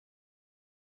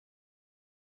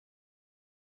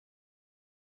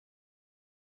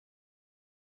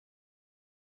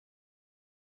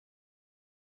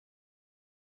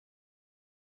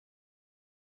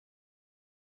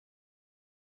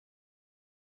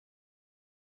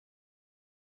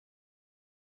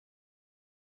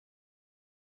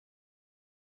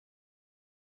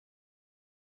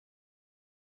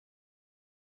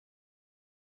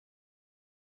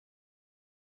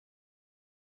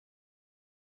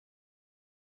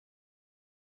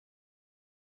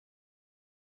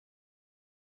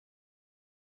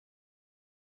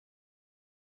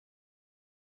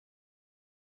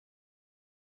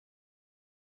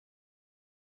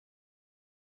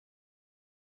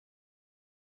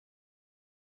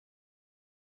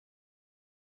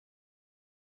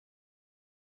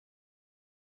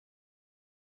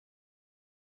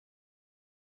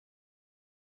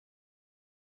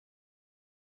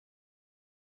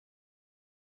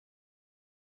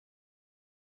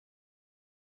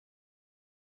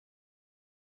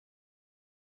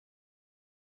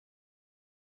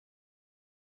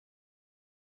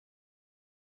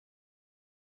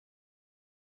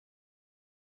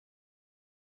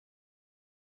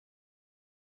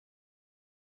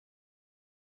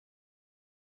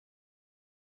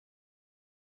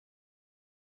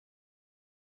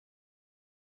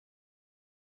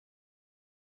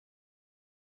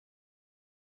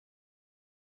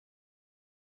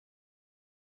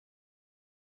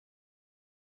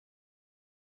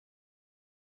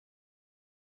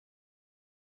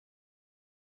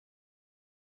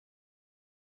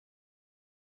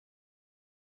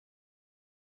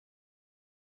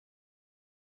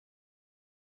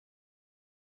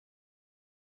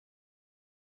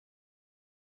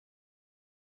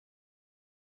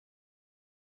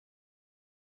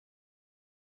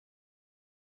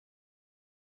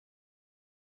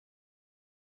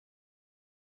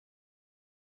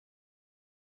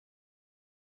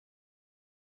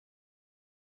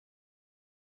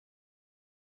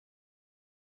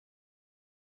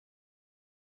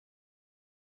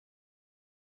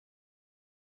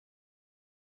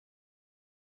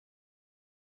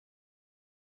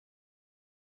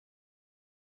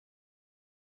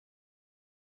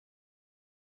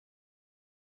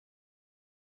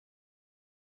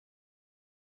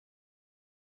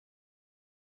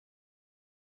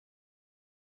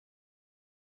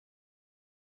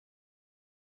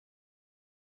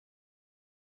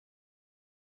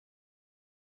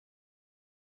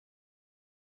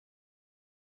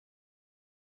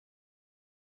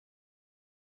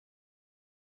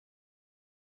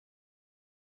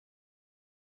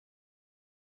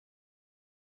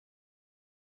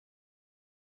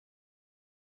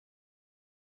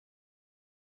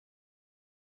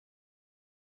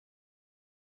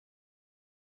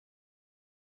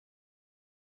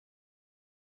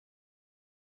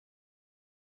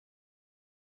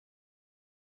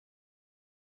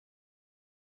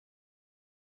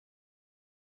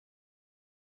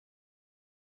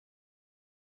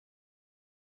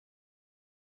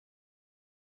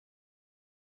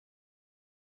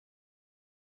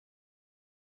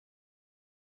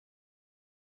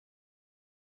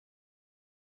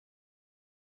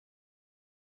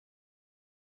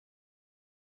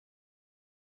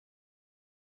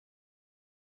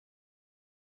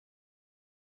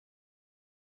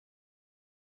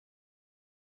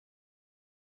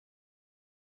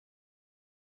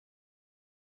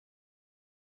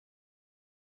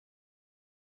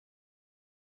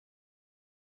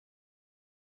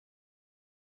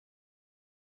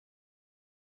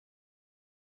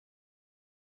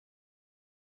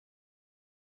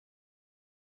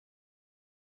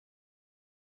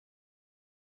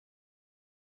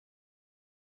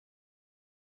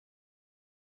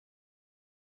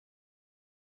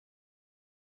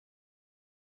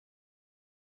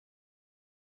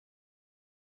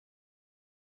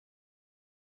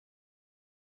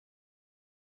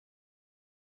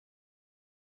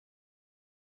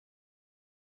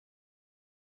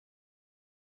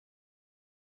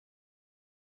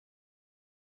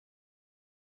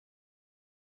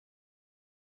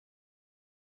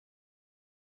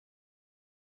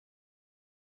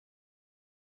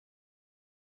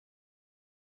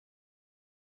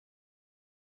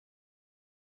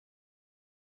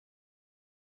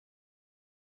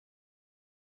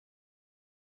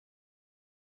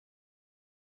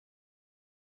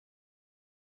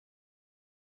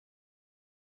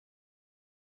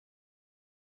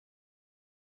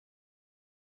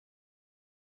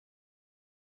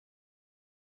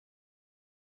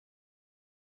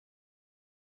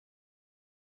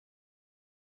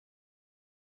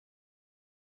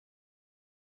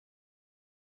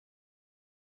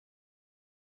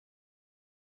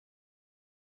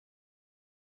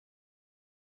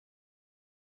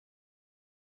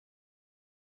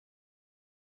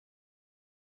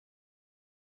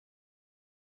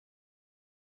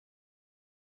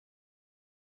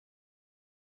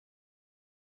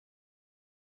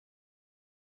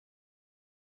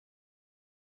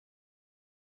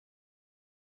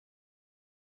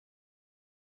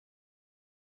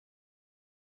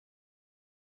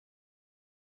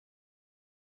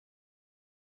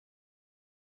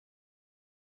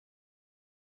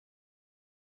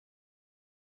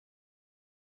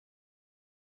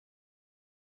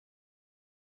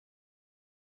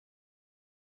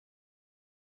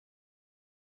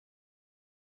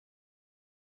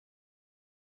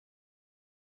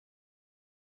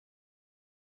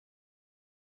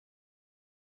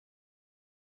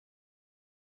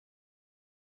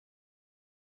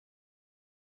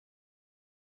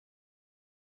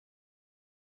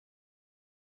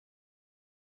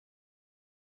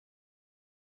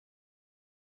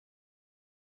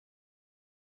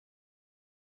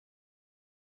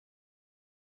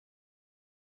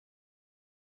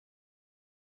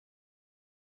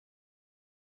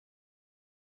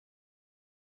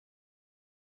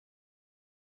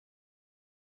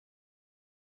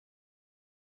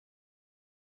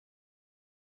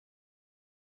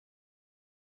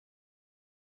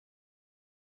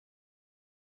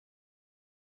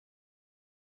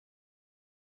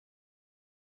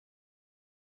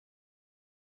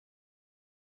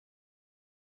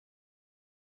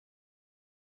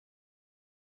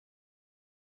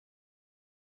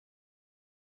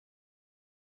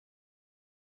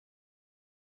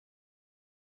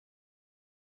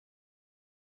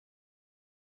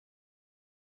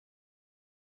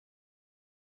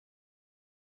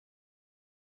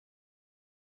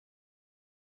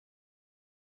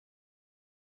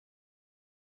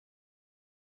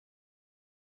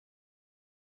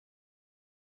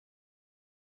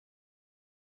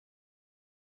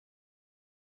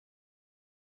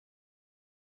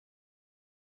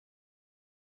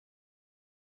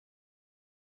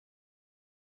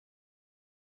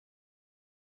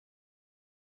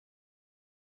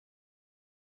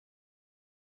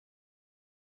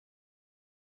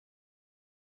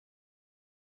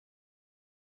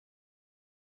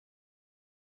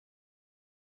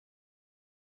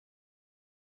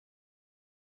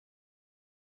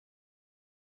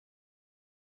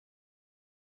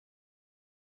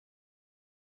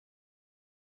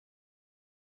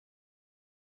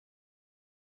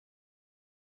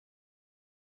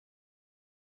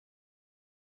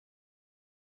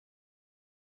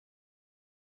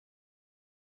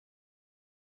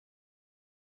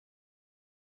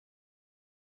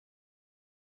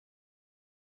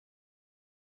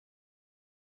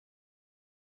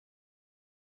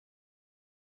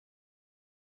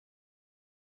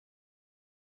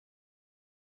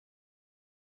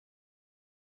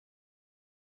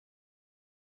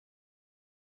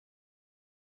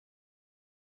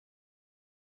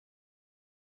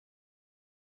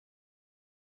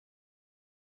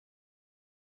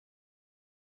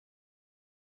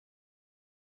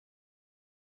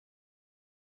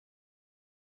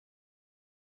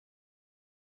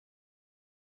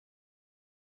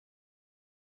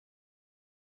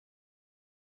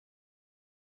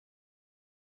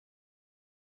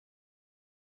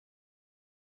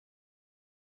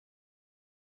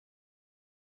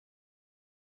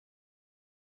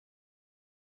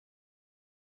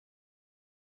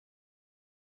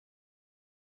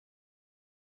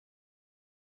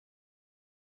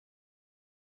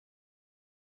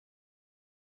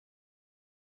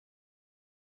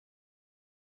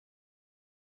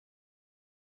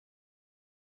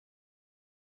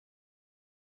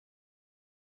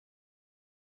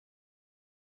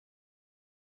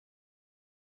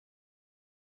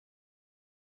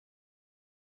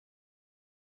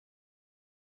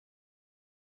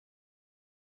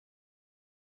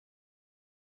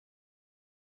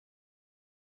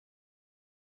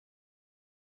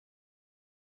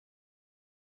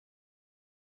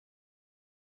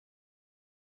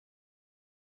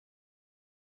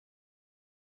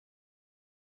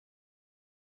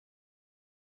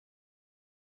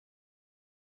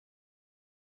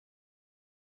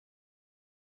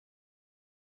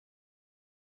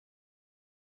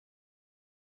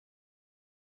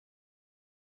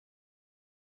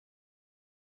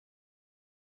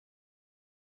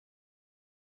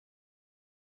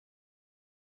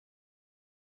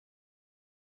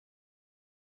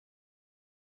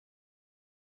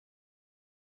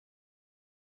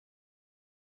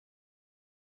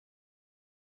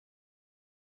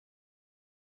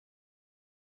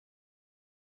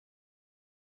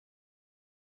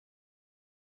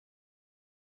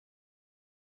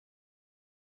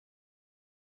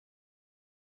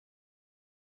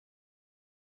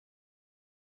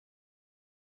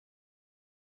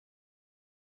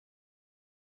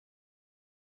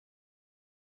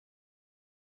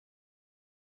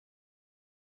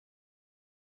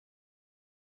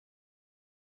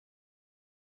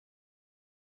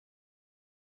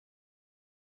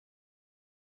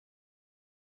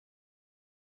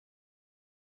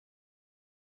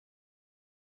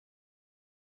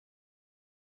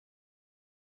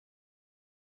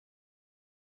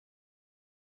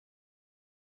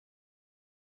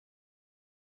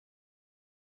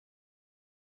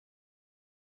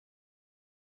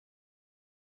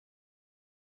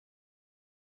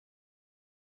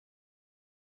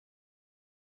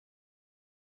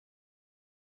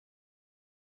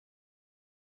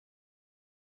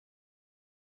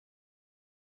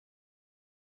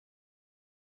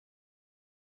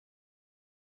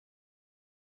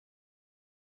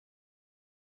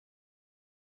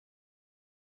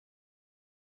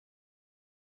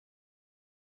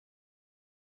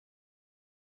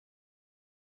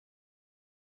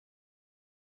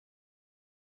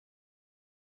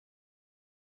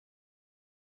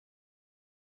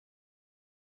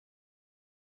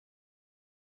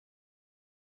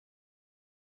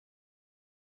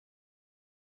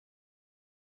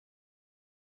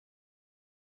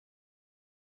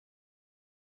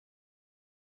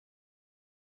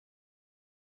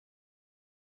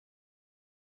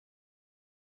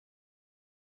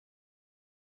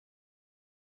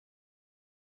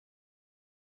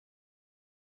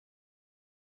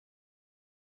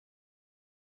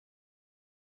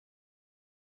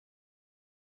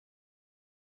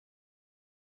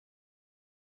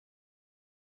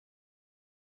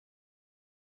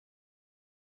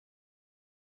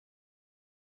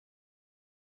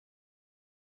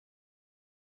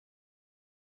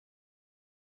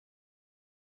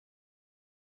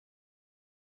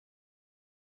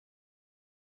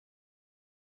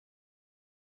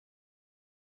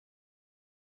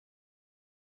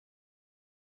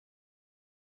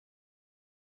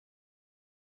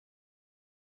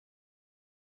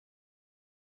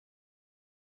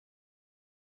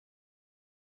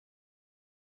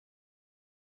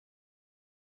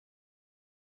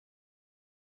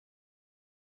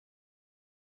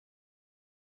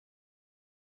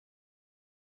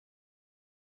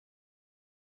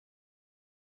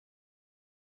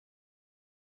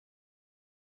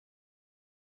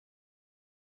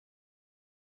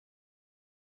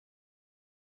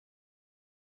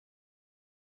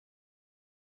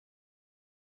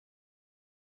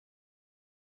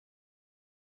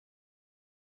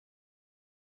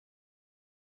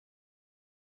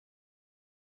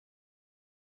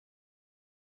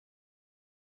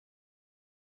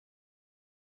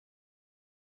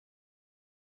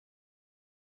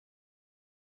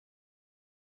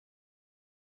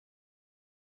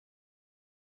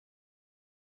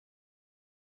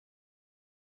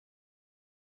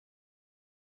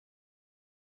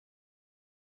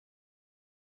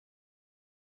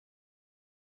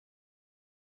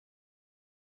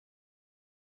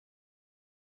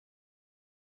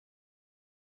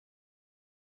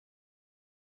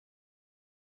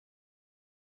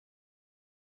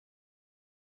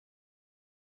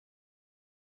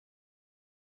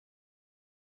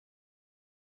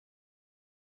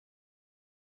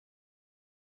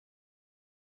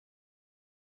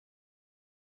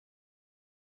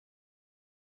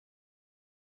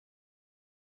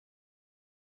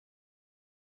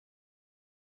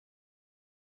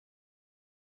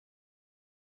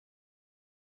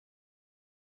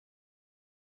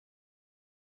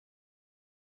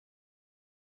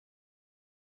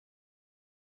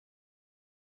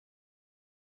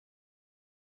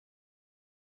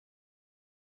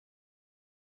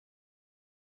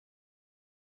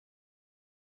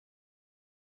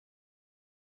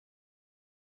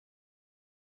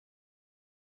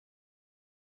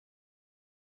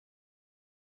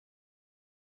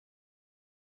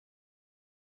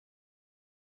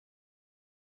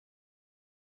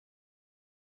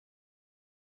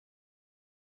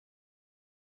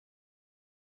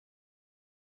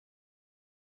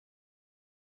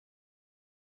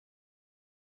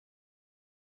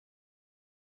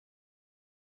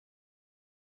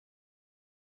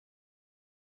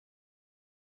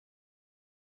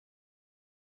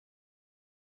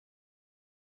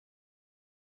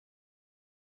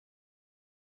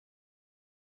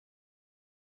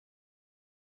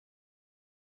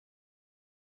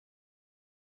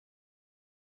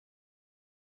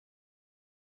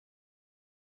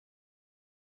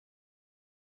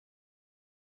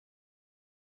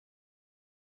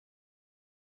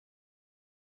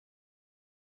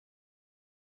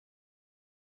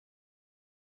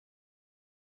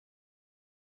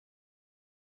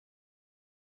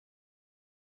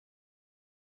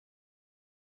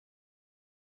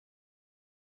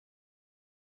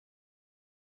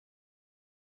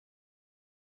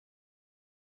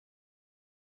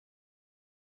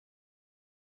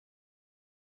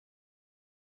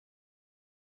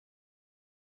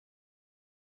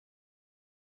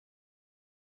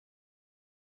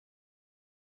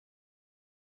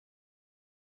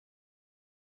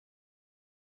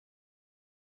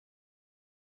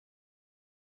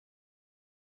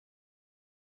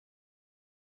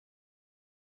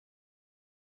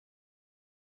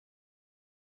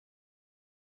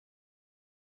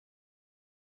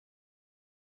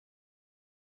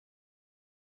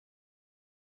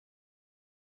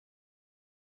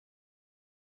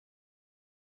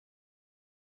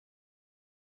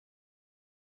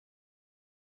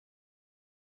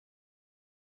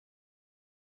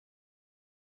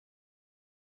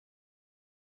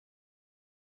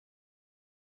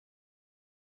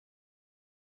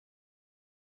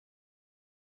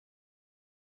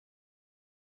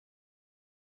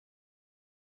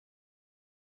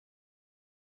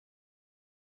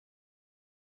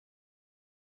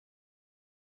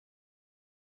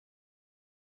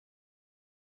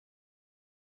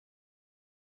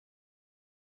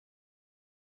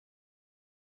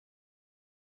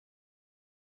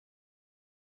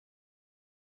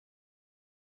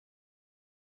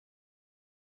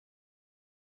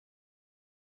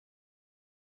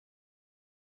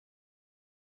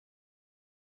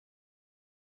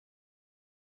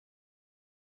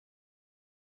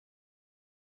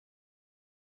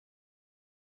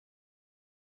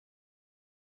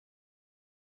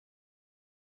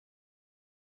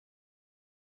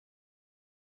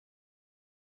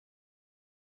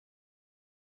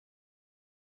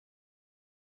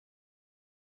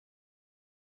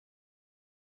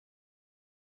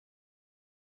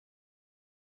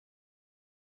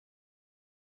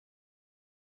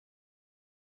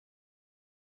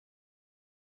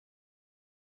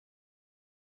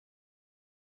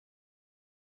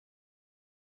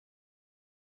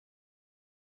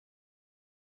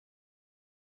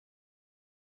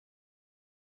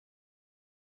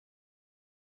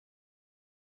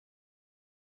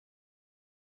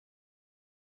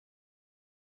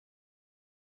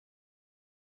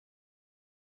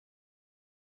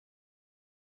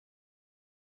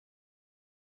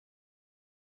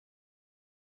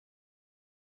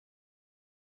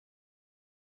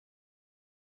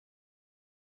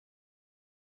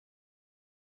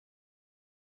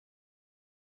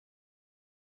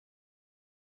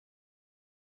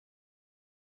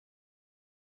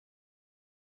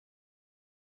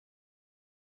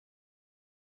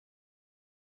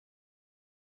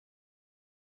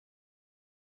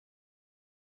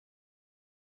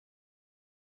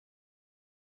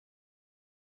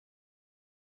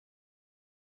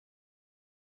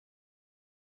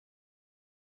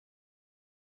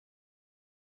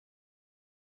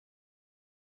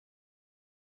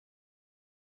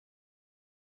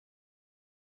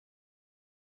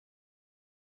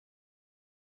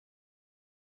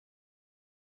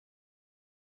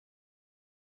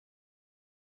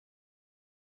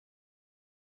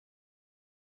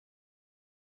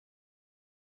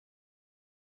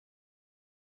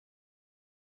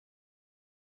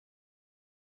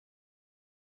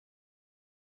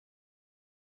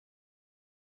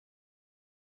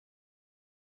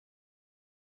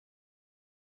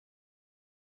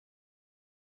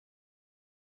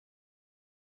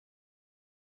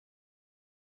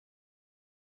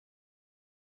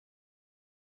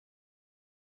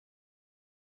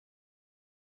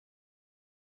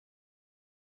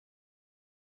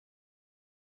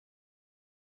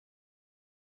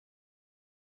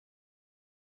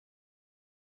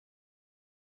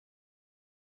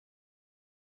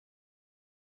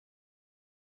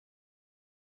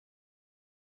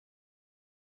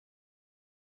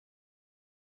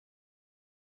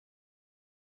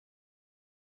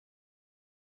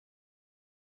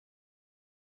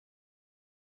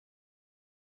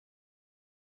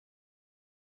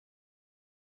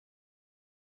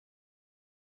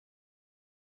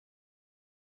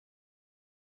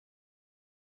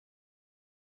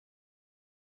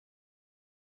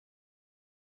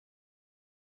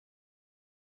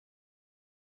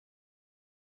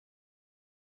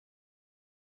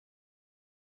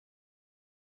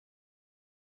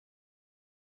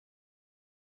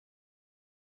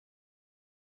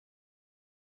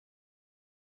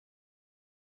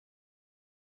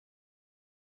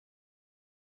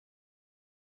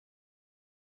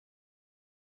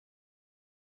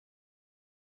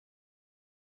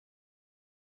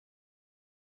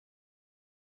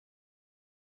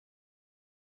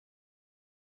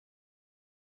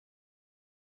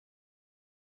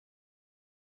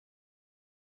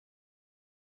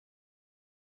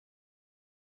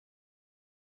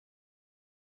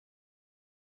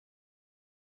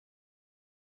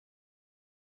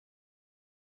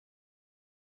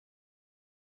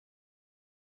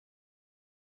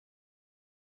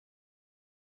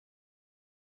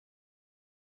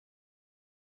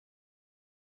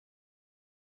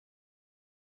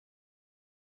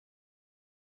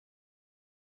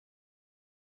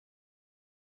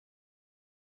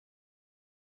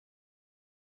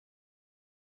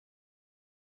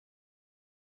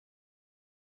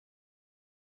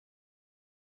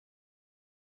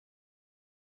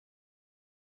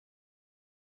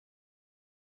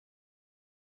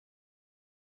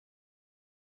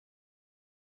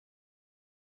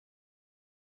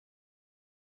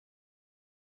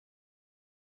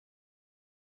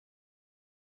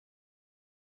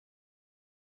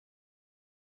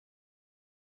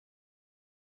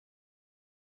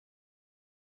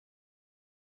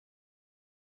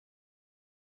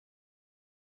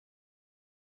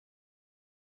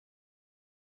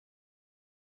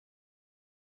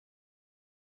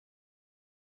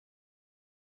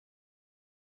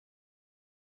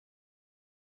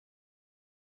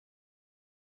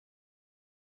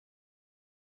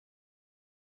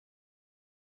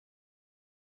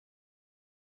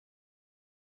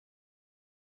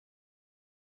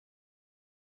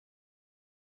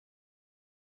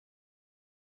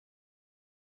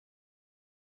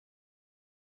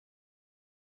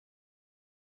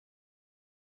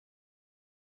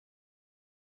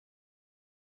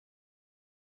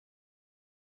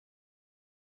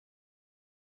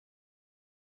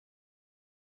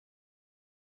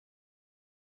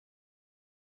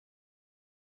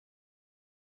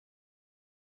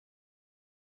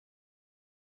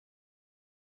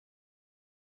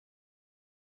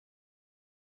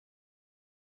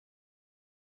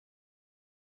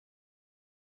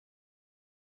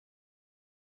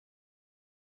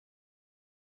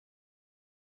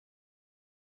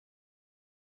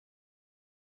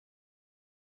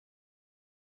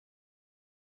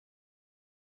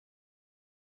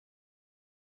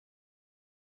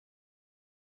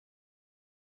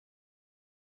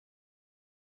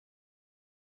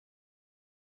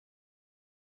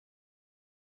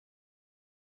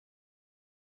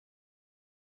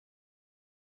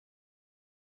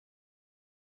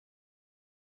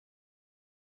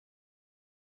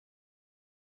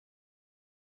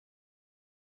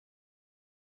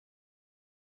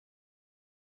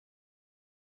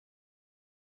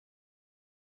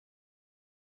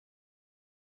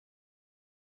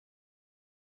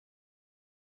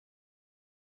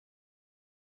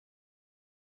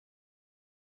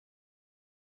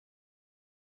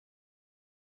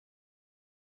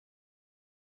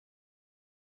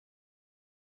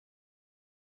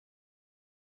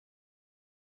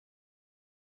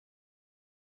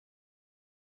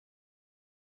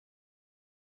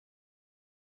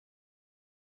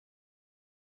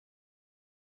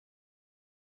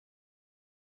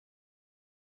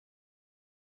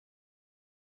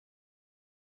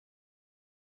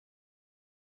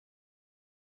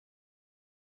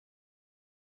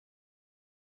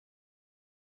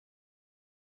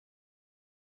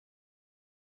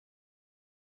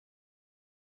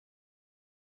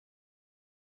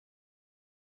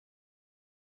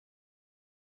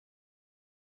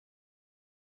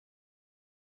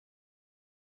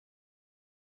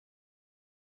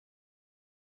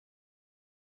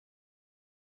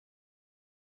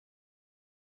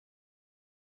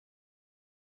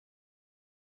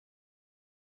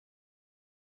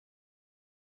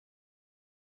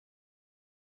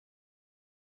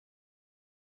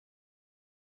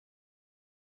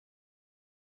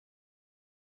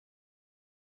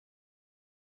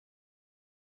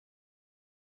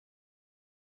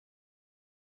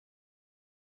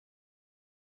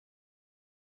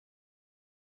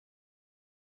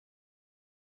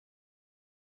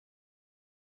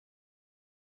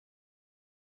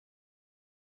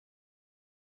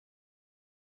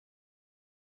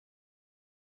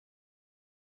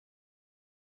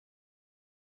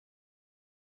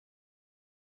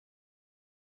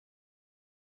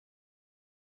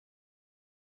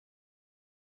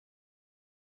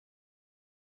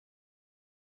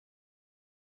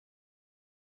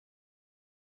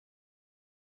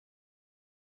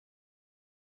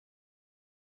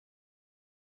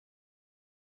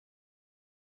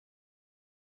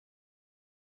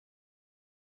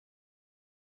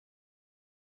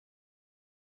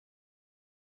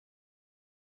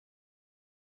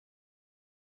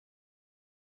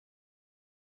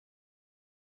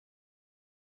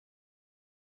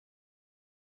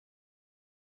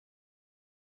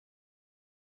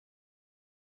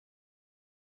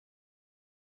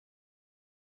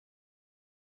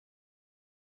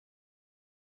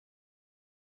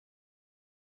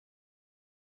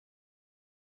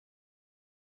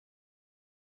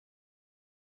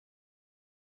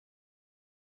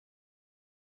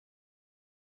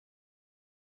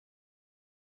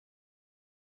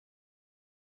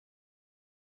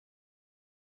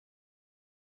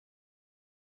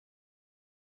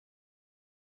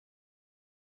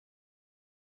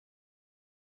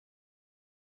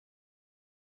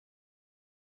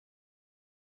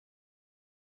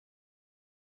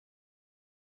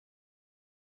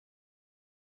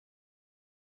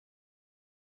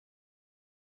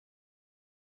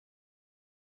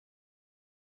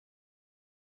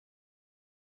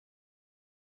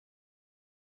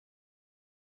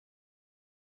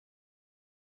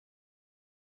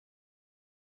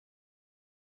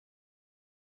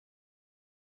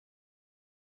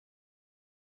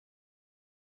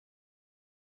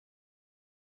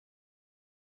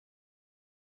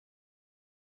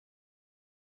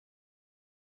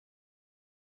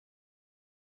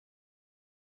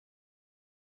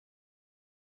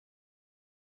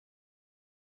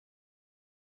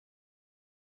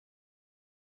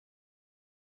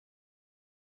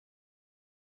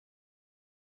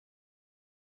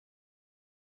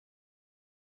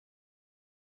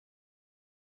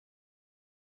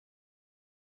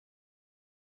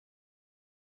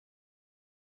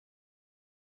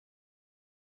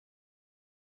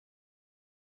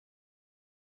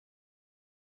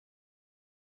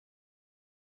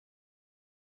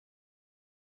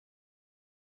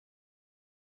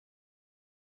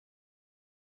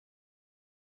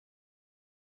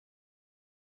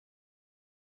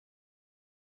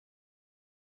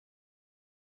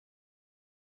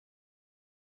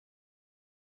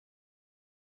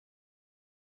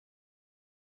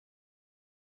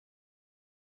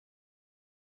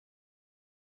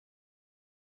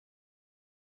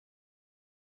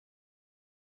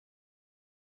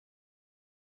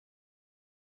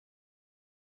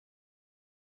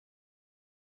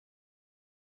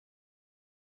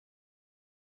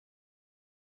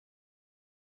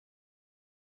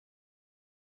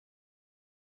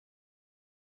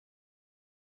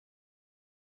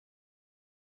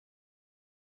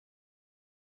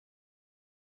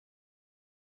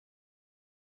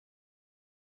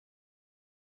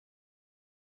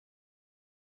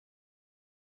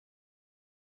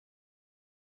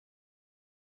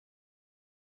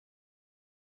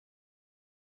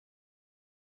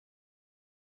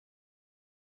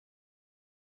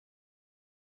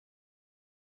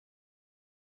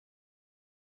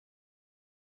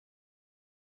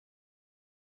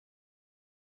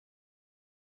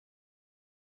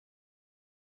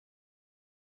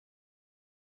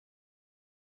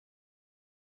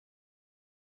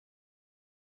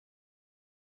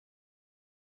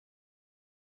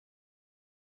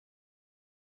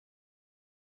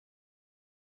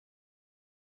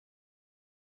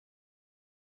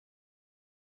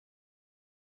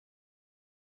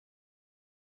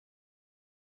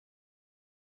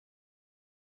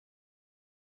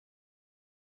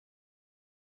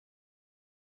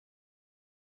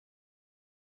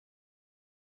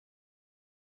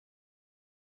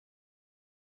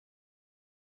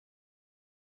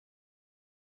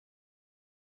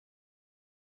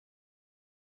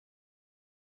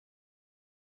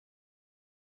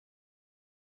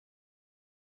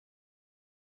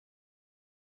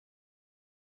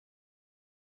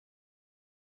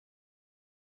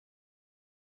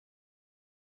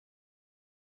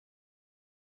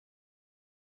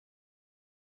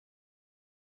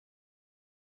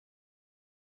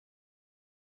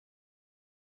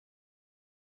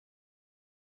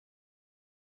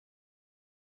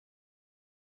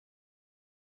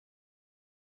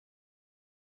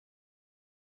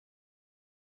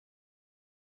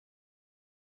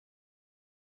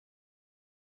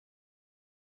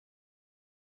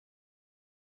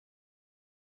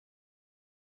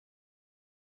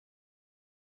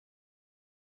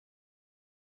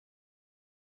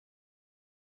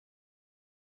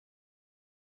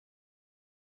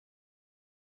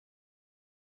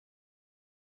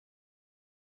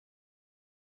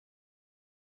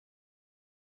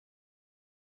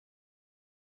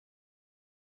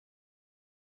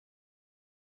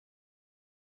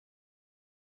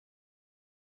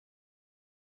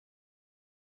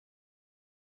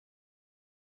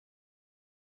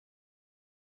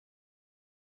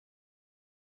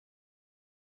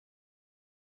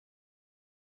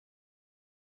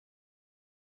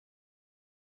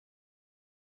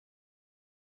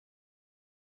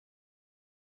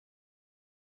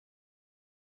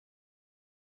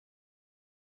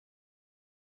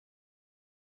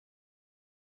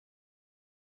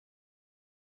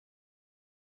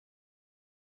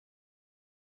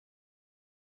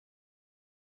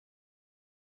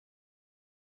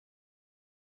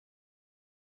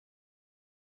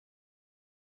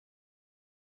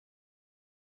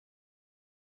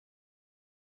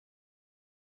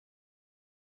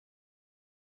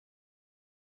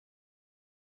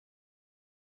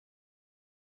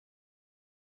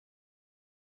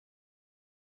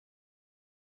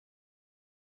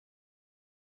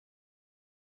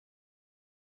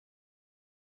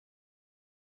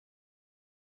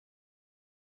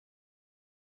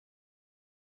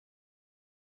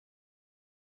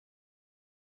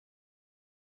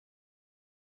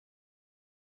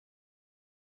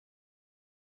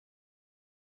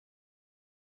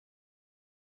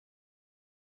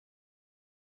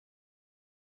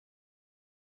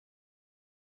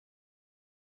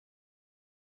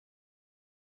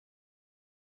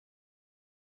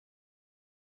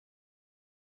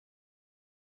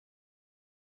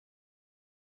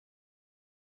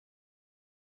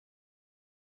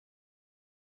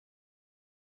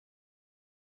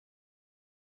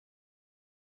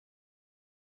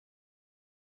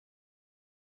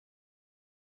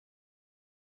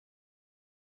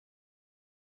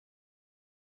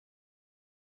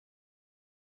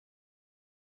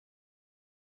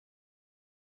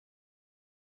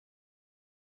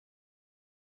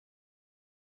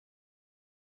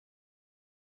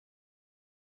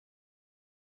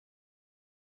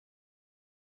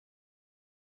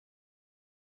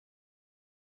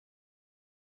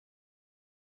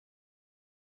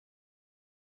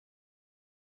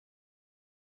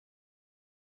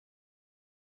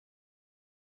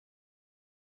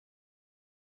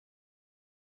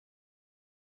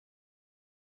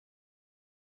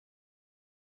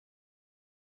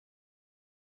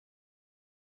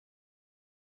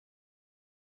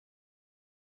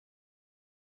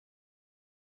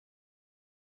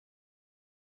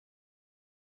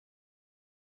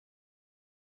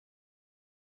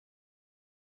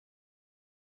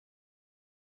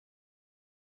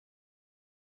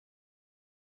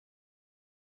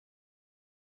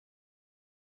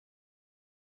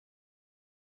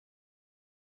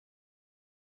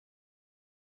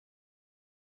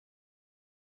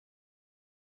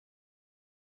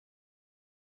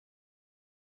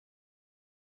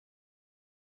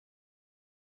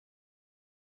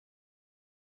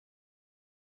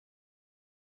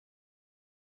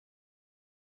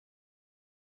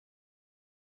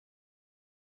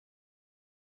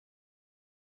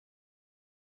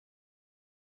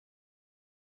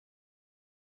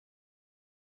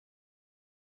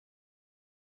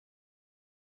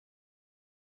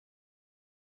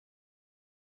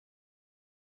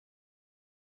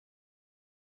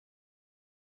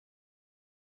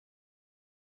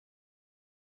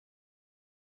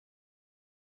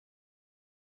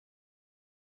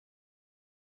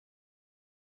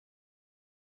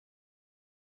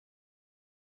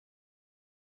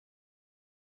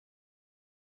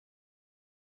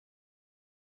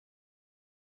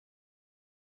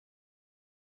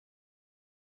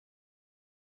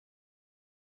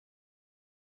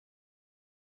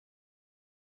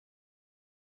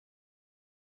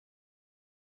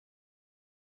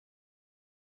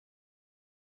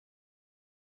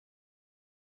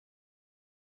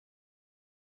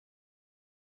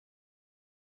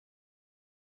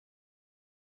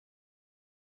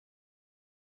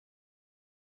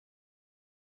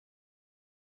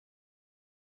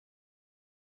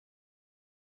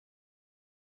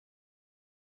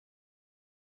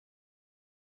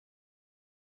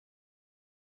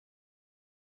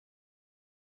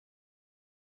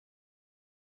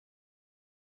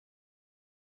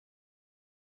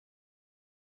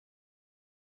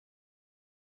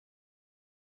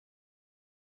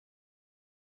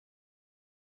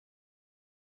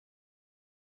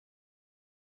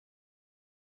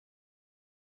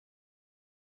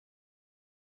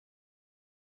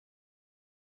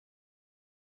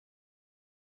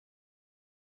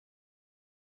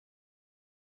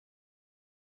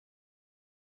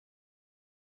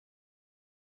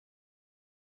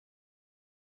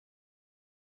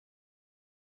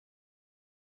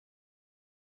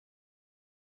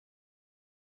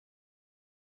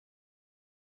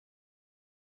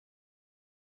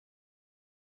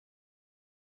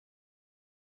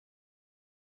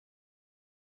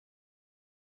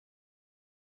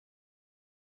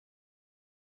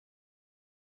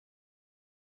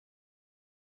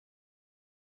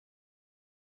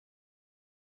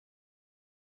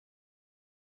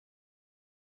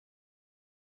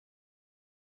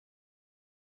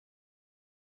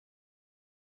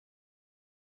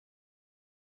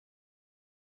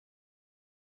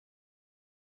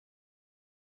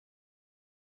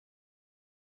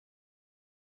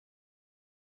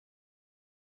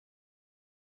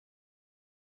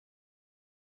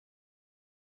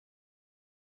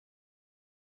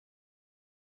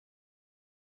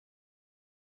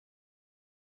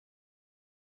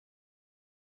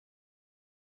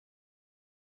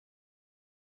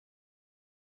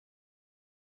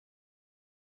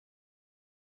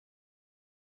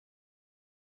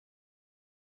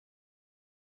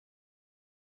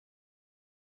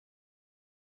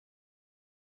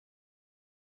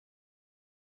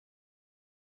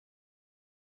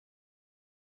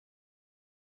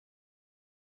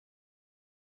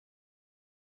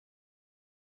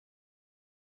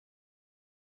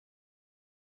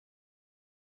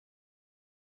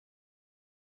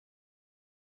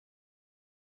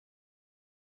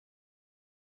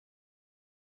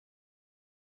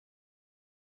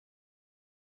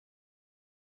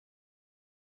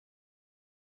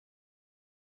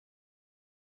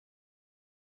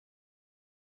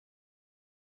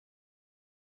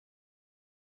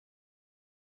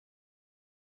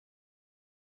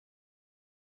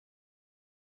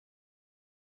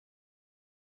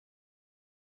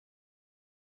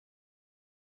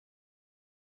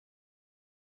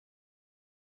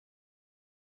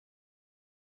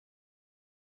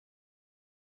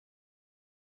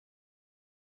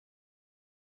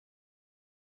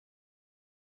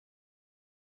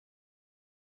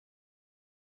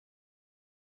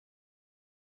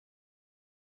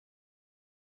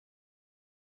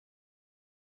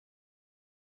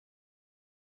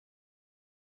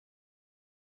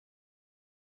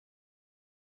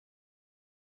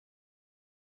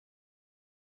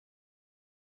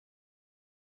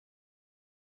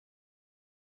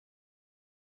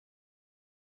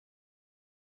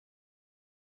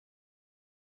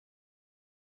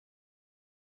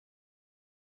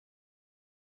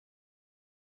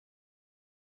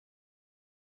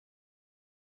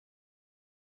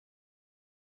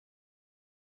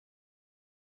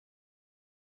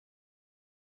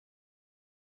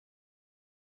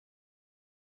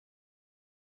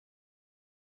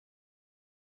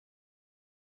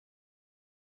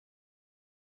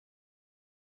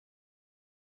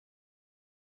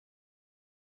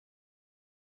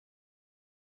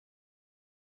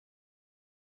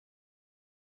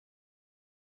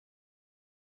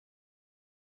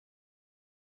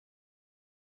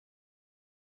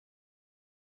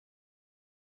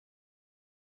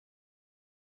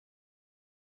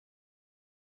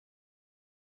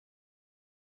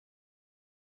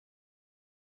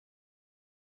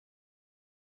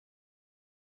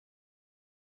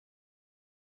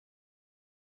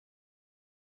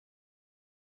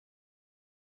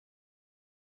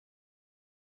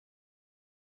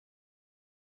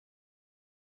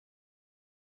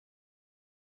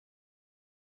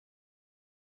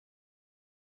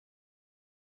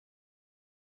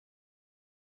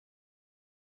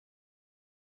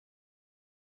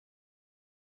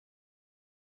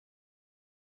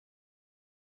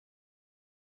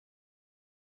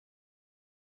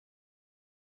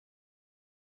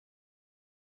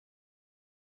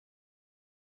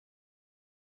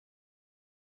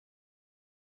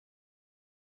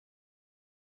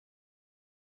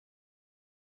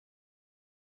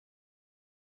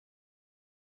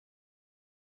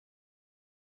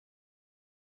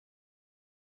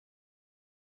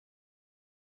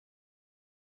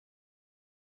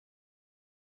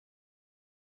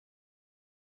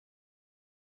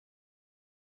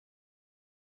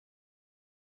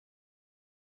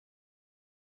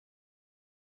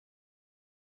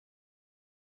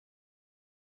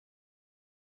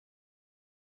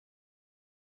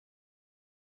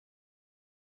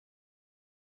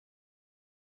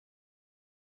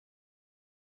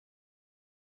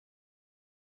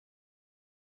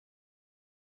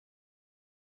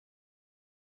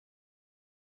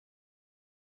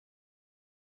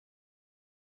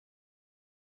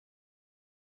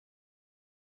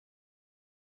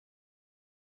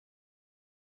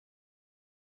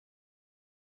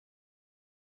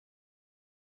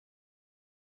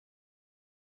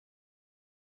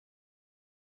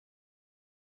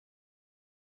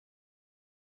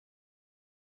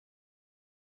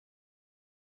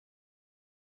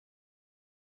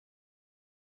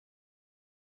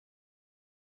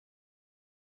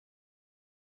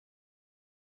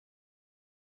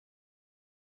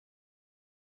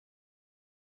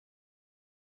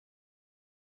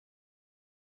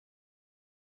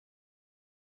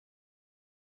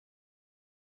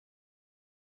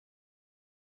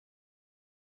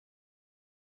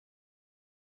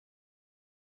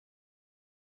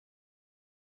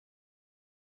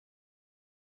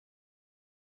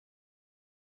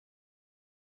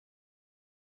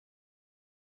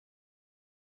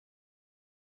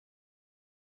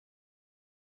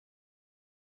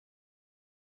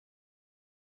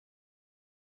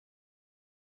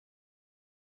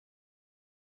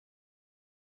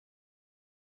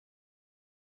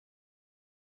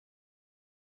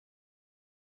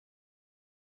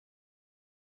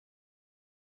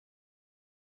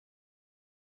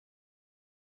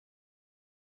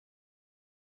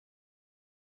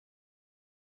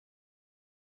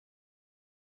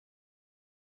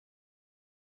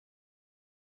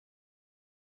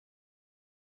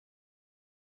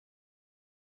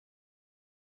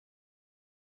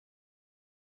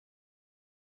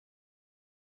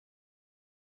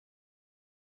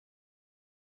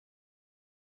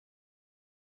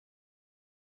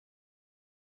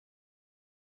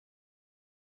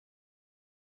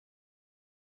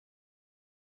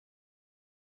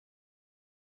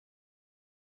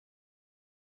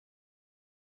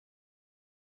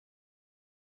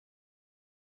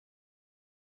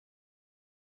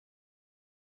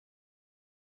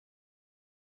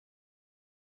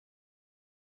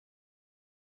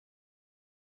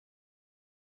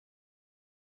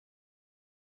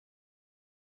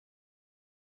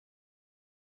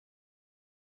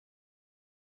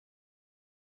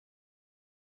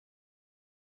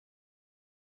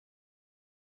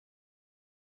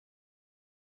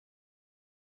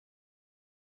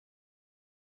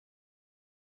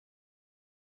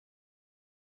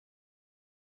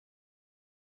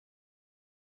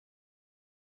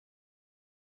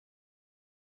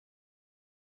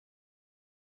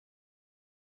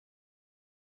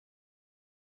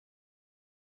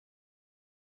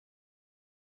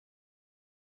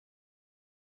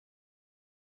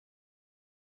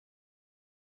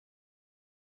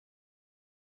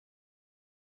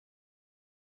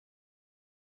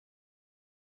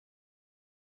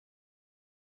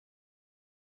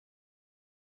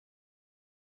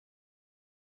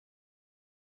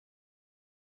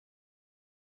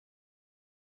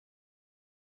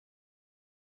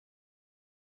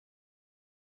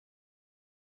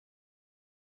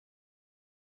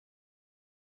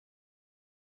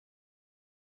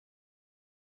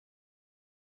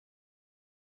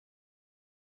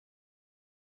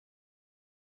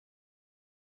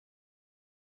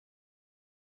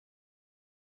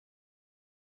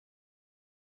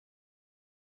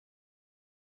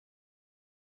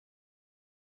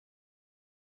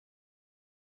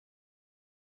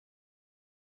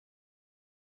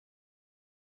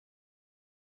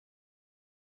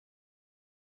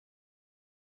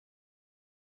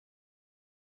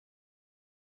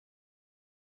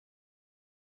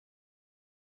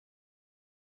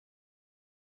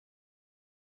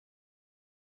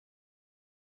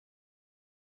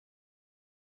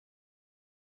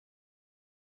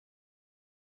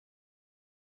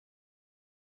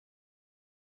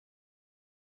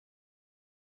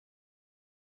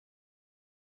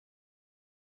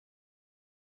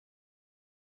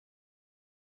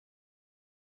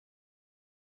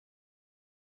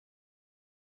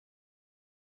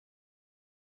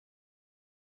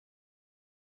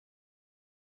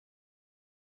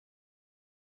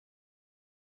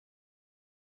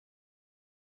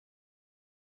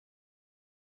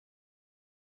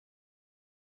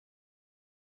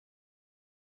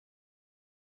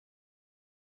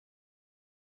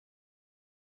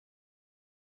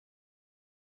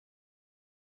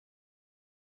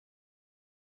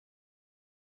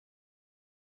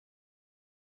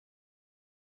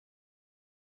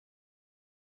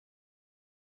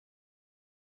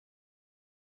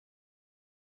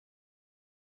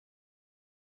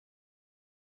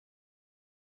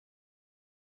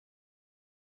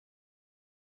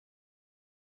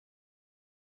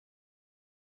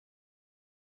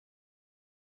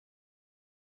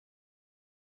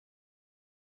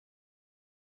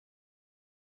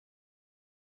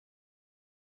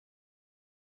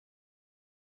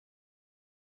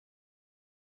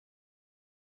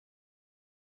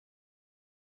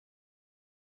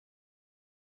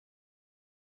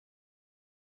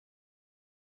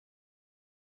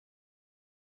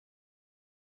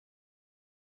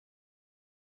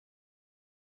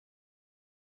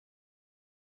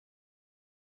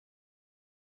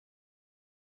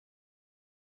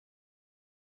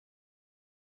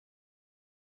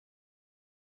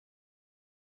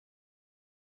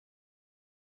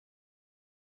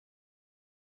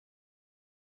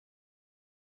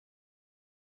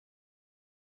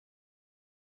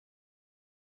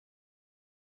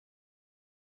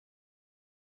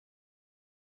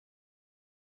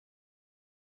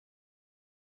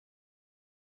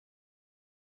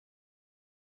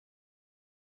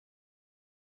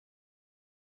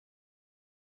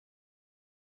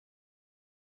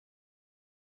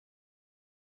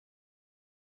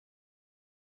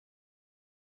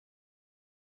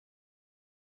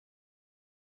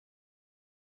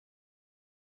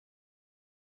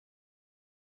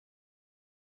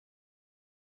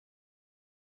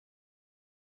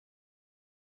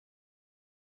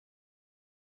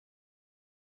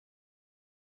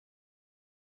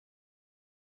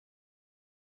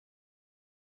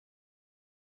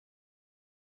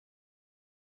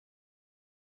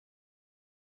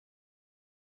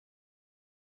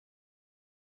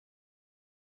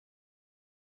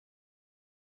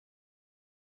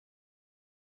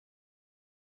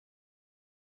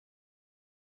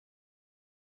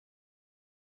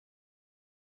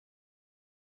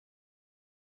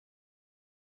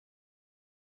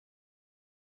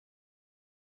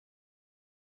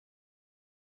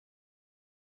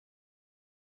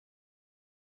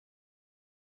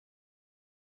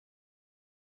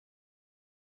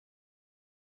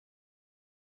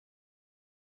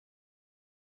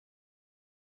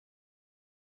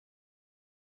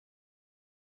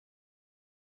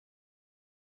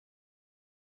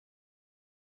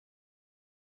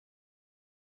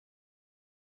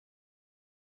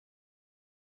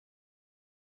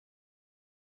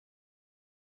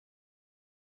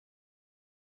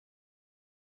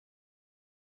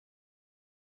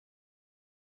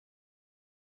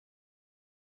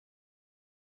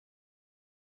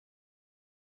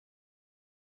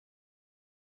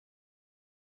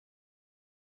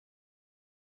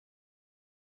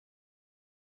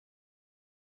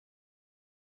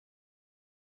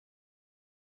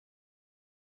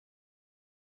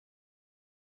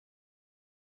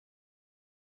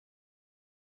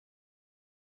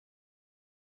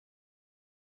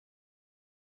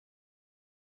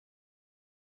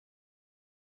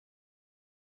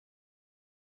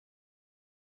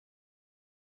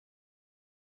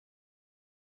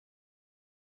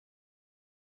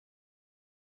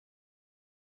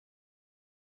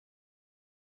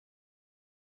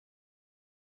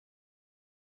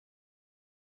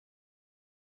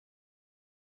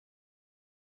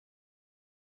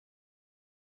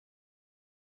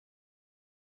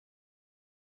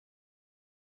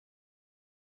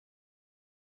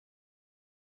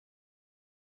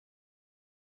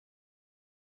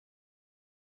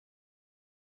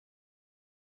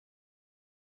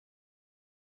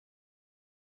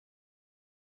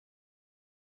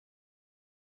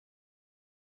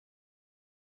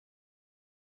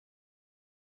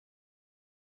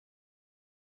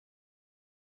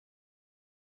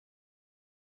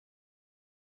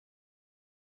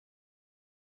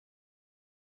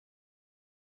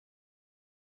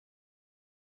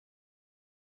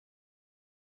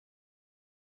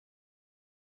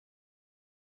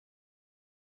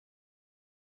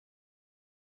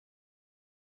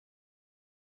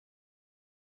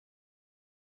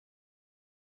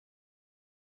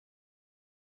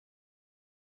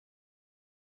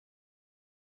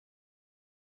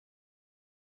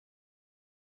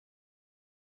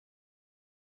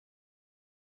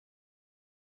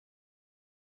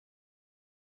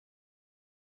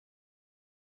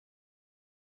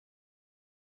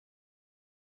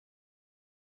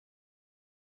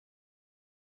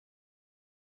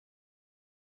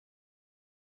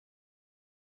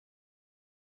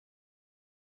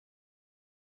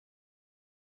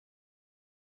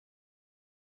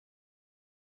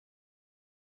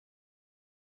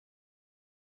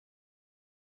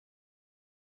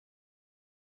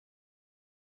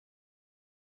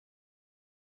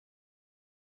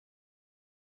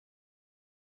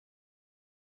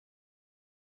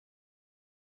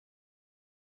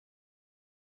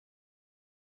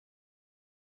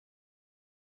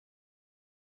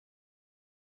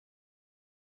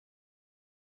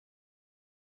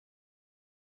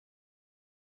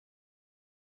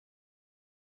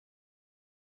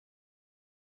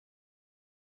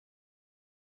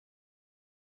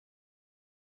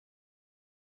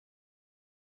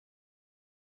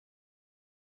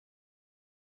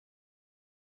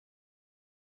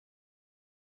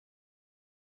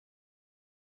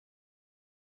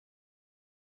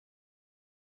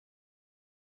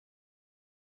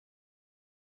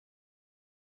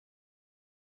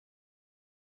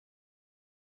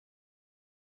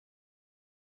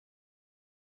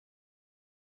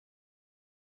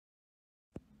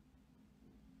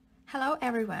 Hello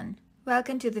everyone,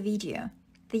 welcome to the video,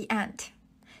 the end.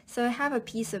 So I have a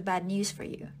piece of bad news for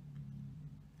you.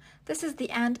 This is the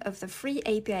end of the free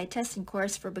API testing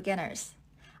course for beginners.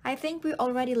 I think we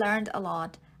already learned a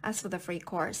lot as for the free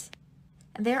course.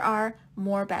 And there are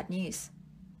more bad news.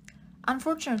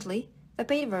 Unfortunately, the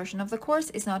paid version of the course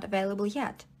is not available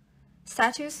yet.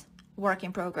 Status, work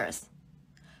in progress.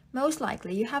 Most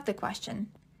likely you have the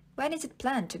question, when is it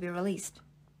planned to be released?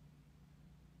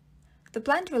 The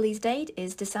planned release date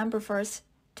is December 1st,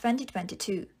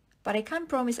 2022, but I can't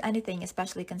promise anything,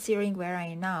 especially considering where I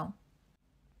am now.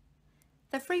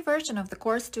 The free version of the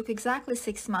course took exactly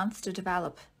 6 months to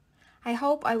develop. I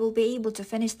hope I will be able to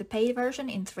finish the paid version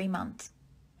in 3 months.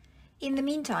 In the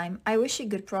meantime, I wish you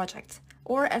good projects,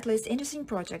 or at least interesting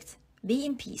projects. Be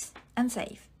in peace and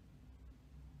safe.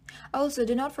 Also,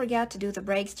 do not forget to do the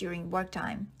breaks during work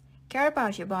time. Care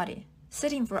about your body.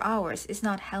 Sitting for hours is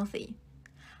not healthy.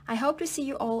 I hope to see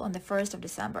you all on the 1st of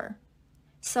December.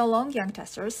 So long, young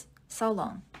testers. So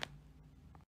long.